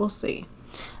back for it. We'll see.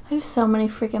 I have so many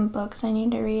freaking books I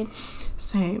need to read.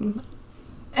 Same.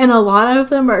 And a lot of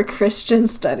them are Christian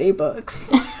study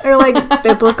books. Or like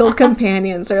biblical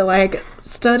companions, or like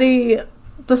study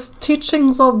the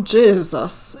teachings of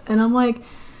Jesus. And I'm like,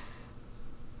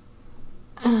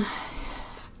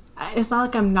 it's not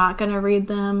like I'm not going to read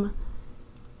them.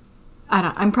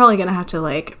 I'm probably going to have to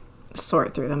like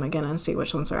sort through them again and see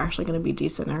which ones are actually going to be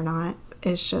decent or not.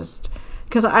 It's just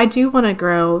because I do want to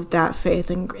grow that faith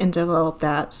and develop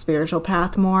that spiritual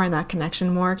path more and that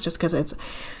connection more, just because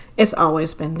it's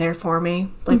always been there for me.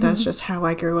 Like, that's just how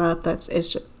I grew up.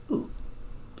 It's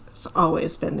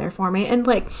always been there for me. And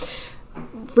like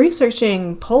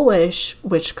researching Polish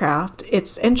witchcraft,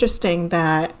 it's interesting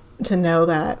to know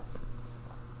that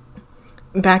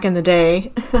back in the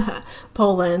day,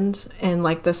 Poland and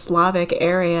like the Slavic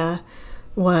area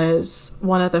was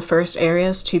one of the first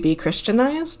areas to be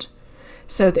Christianized.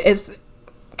 So it's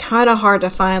kind of hard to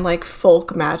find like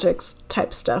folk magic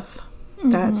type stuff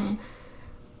that's,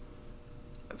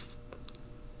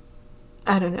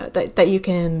 I don't know, that you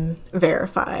can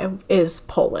verify is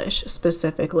Polish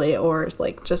specifically, or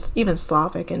like just even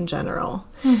Slavic in general.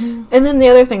 And then the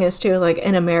other thing is too, like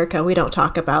in America, we don't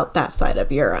talk about that side of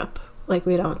Europe. Like,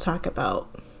 we don't talk about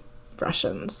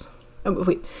Russians.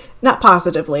 Not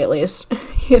positively, at least,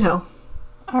 you know.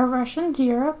 Are Russians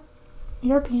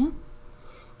European?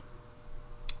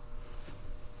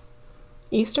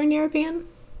 Eastern European?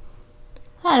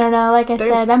 I don't know. Like I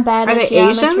said, I'm bad at geometry.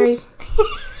 Are they Asians?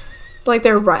 Like,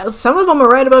 they're right. Some of them are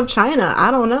right above China. I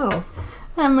don't know.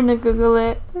 I'm going to Google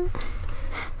it.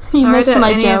 Sorry to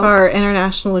any of our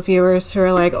international viewers who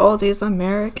are like, oh, these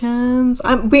Americans.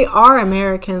 We are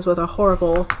Americans with a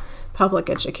horrible public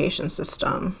education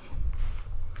system.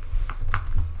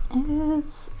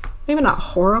 Is... Maybe not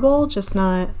horrible, just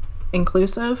not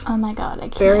inclusive. Oh my god, I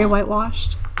can't. Very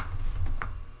whitewashed.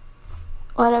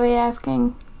 What are we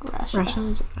asking? Russia.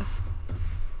 Russians. Yeah.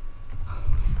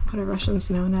 What are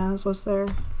Russians known as? What's their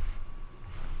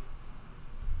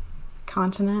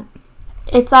continent?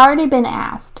 It's already been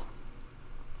asked.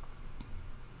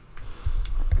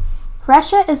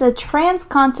 Russia is a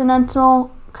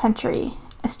transcontinental country,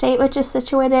 a state which is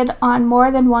situated on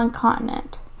more than one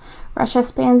continent. Russia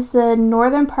spans the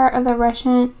northern part of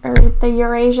the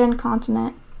Eurasian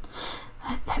continent.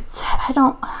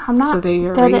 I'm not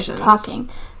good at talking.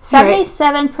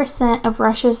 77% of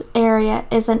Russia's area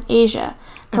is in Asia.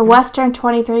 The western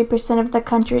 23% of the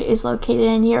country is located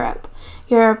in Europe.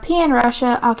 European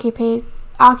Russia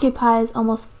occupies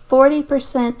almost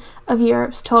 40% of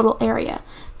Europe's total area.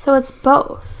 So it's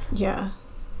both. Yeah.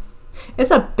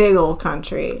 It's a big old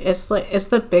country. It's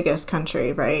the biggest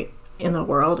country, right, in the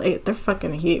world. They're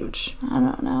fucking huge. I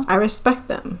don't know. I respect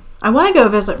them. I want to go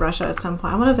visit Russia at some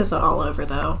point. I want to visit all over,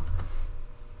 though.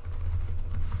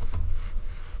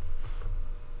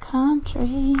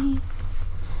 Country,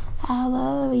 I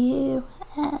love you.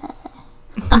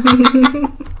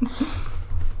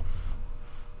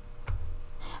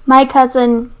 My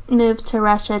cousin moved to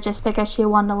Russia just because she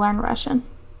wanted to learn Russian.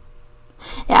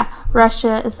 Yeah,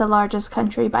 Russia is the largest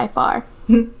country by far.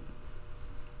 I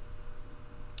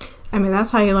mean,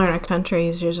 that's how you learn a country,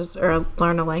 or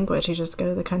learn a language. You just go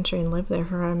to the country and live there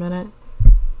for a minute.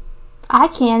 I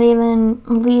can't even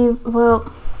leave.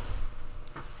 Well,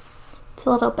 it's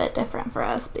a little bit different for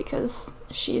us because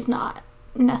she's not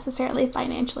necessarily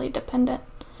financially dependent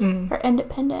or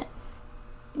independent.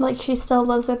 Like, she still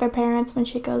lives with her parents when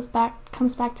she comes back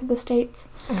to the States.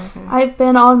 Okay. I've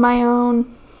been on my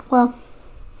own. Well,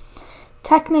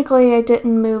 technically I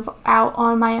didn't move out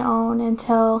on my own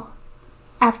until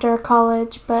after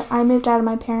college, but I moved out of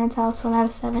my parents' house when I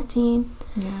was 17.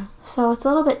 Yeah. So it's a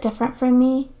little bit different for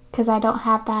me because I don't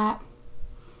have that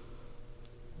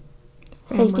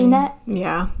safety net.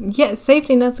 Yeah. Yeah,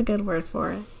 safety net's a good word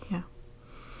for it. Yeah.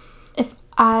 If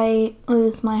I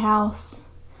lose my house,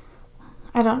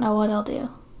 I don't know what I'll do. You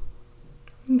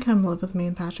can come live with me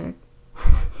and Patrick.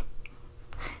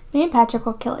 Me and Patrick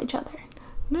will kill each other.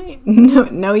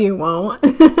 No, you won't.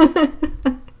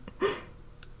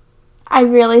 I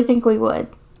really think we would.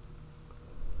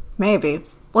 Maybe.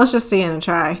 Let's just see and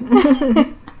try.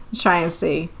 Try and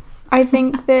see. I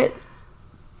think that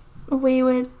we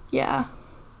would, yeah.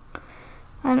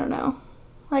 I don't know.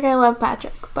 Like, I love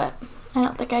Patrick, but I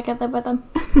don't think I could live with him.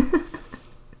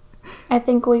 I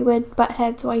think we would butt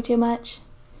heads way too much.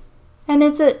 And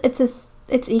it's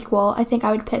equal. I think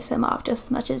I would piss him off just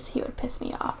as much as he would piss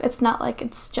me off. It's not like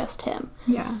it's just him.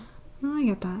 Yeah. Oh, I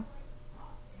get that.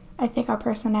 I think our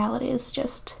personalities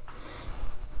just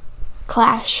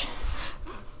clash.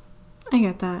 I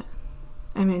get that.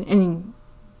 I mean, and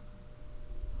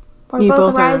we're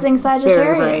both rising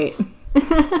Sagittarius. Right.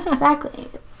 Exactly.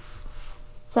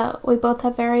 So we both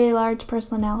have very large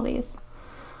personalities.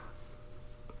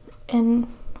 And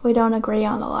we don't agree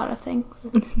on a lot of things.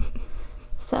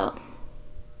 So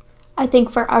I think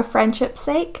for our friendship's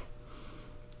sake,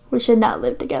 we should not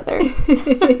live together.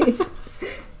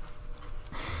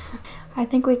 I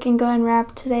think we can go and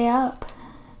wrap today up.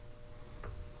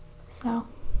 So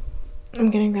I'm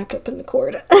getting wrapped up in the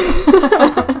cord.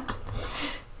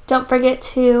 Don't forget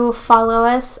to follow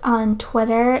us on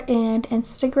Twitter and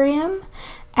Instagram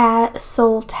at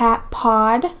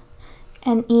SoulTapPod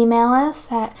and email us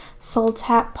at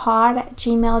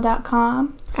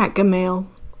soultappod@gmail.com. At Gmail.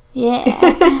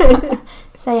 Yeah.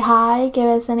 Say hi, give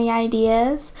us any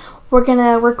ideas. We're going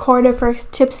to record a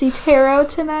first Tipsy Tarot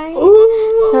tonight.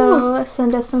 Ooh. So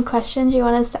send us some questions you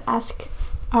want us to ask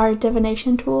our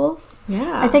divination tools.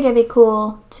 Yeah. I think it'd be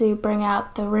cool to bring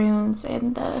out the runes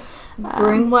and the...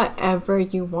 bring whatever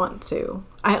you want to.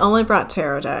 I only brought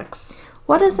tarot decks.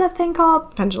 What is that thing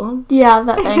called? Pendulum? Yeah,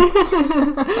 that thing.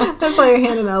 I saw your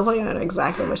hand and I was like, I know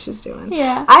exactly what she's doing.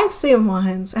 Yeah. I've seen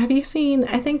ones. Have you seen,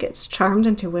 I think it's Charmed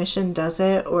Intuition does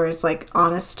it, or it's like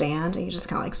on a stand and you just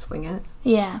kind of like swing it.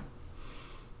 Yeah.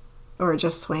 Or it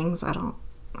just swings. I don't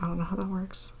know how that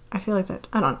works. I feel like that,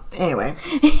 anyway.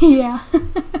 Yeah.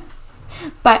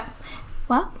 But,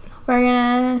 well, we're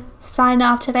going to sign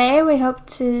off today. We hope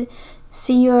to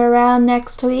see you around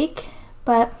next week,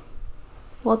 but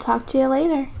we'll talk to you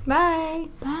later. Bye.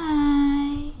 Bye.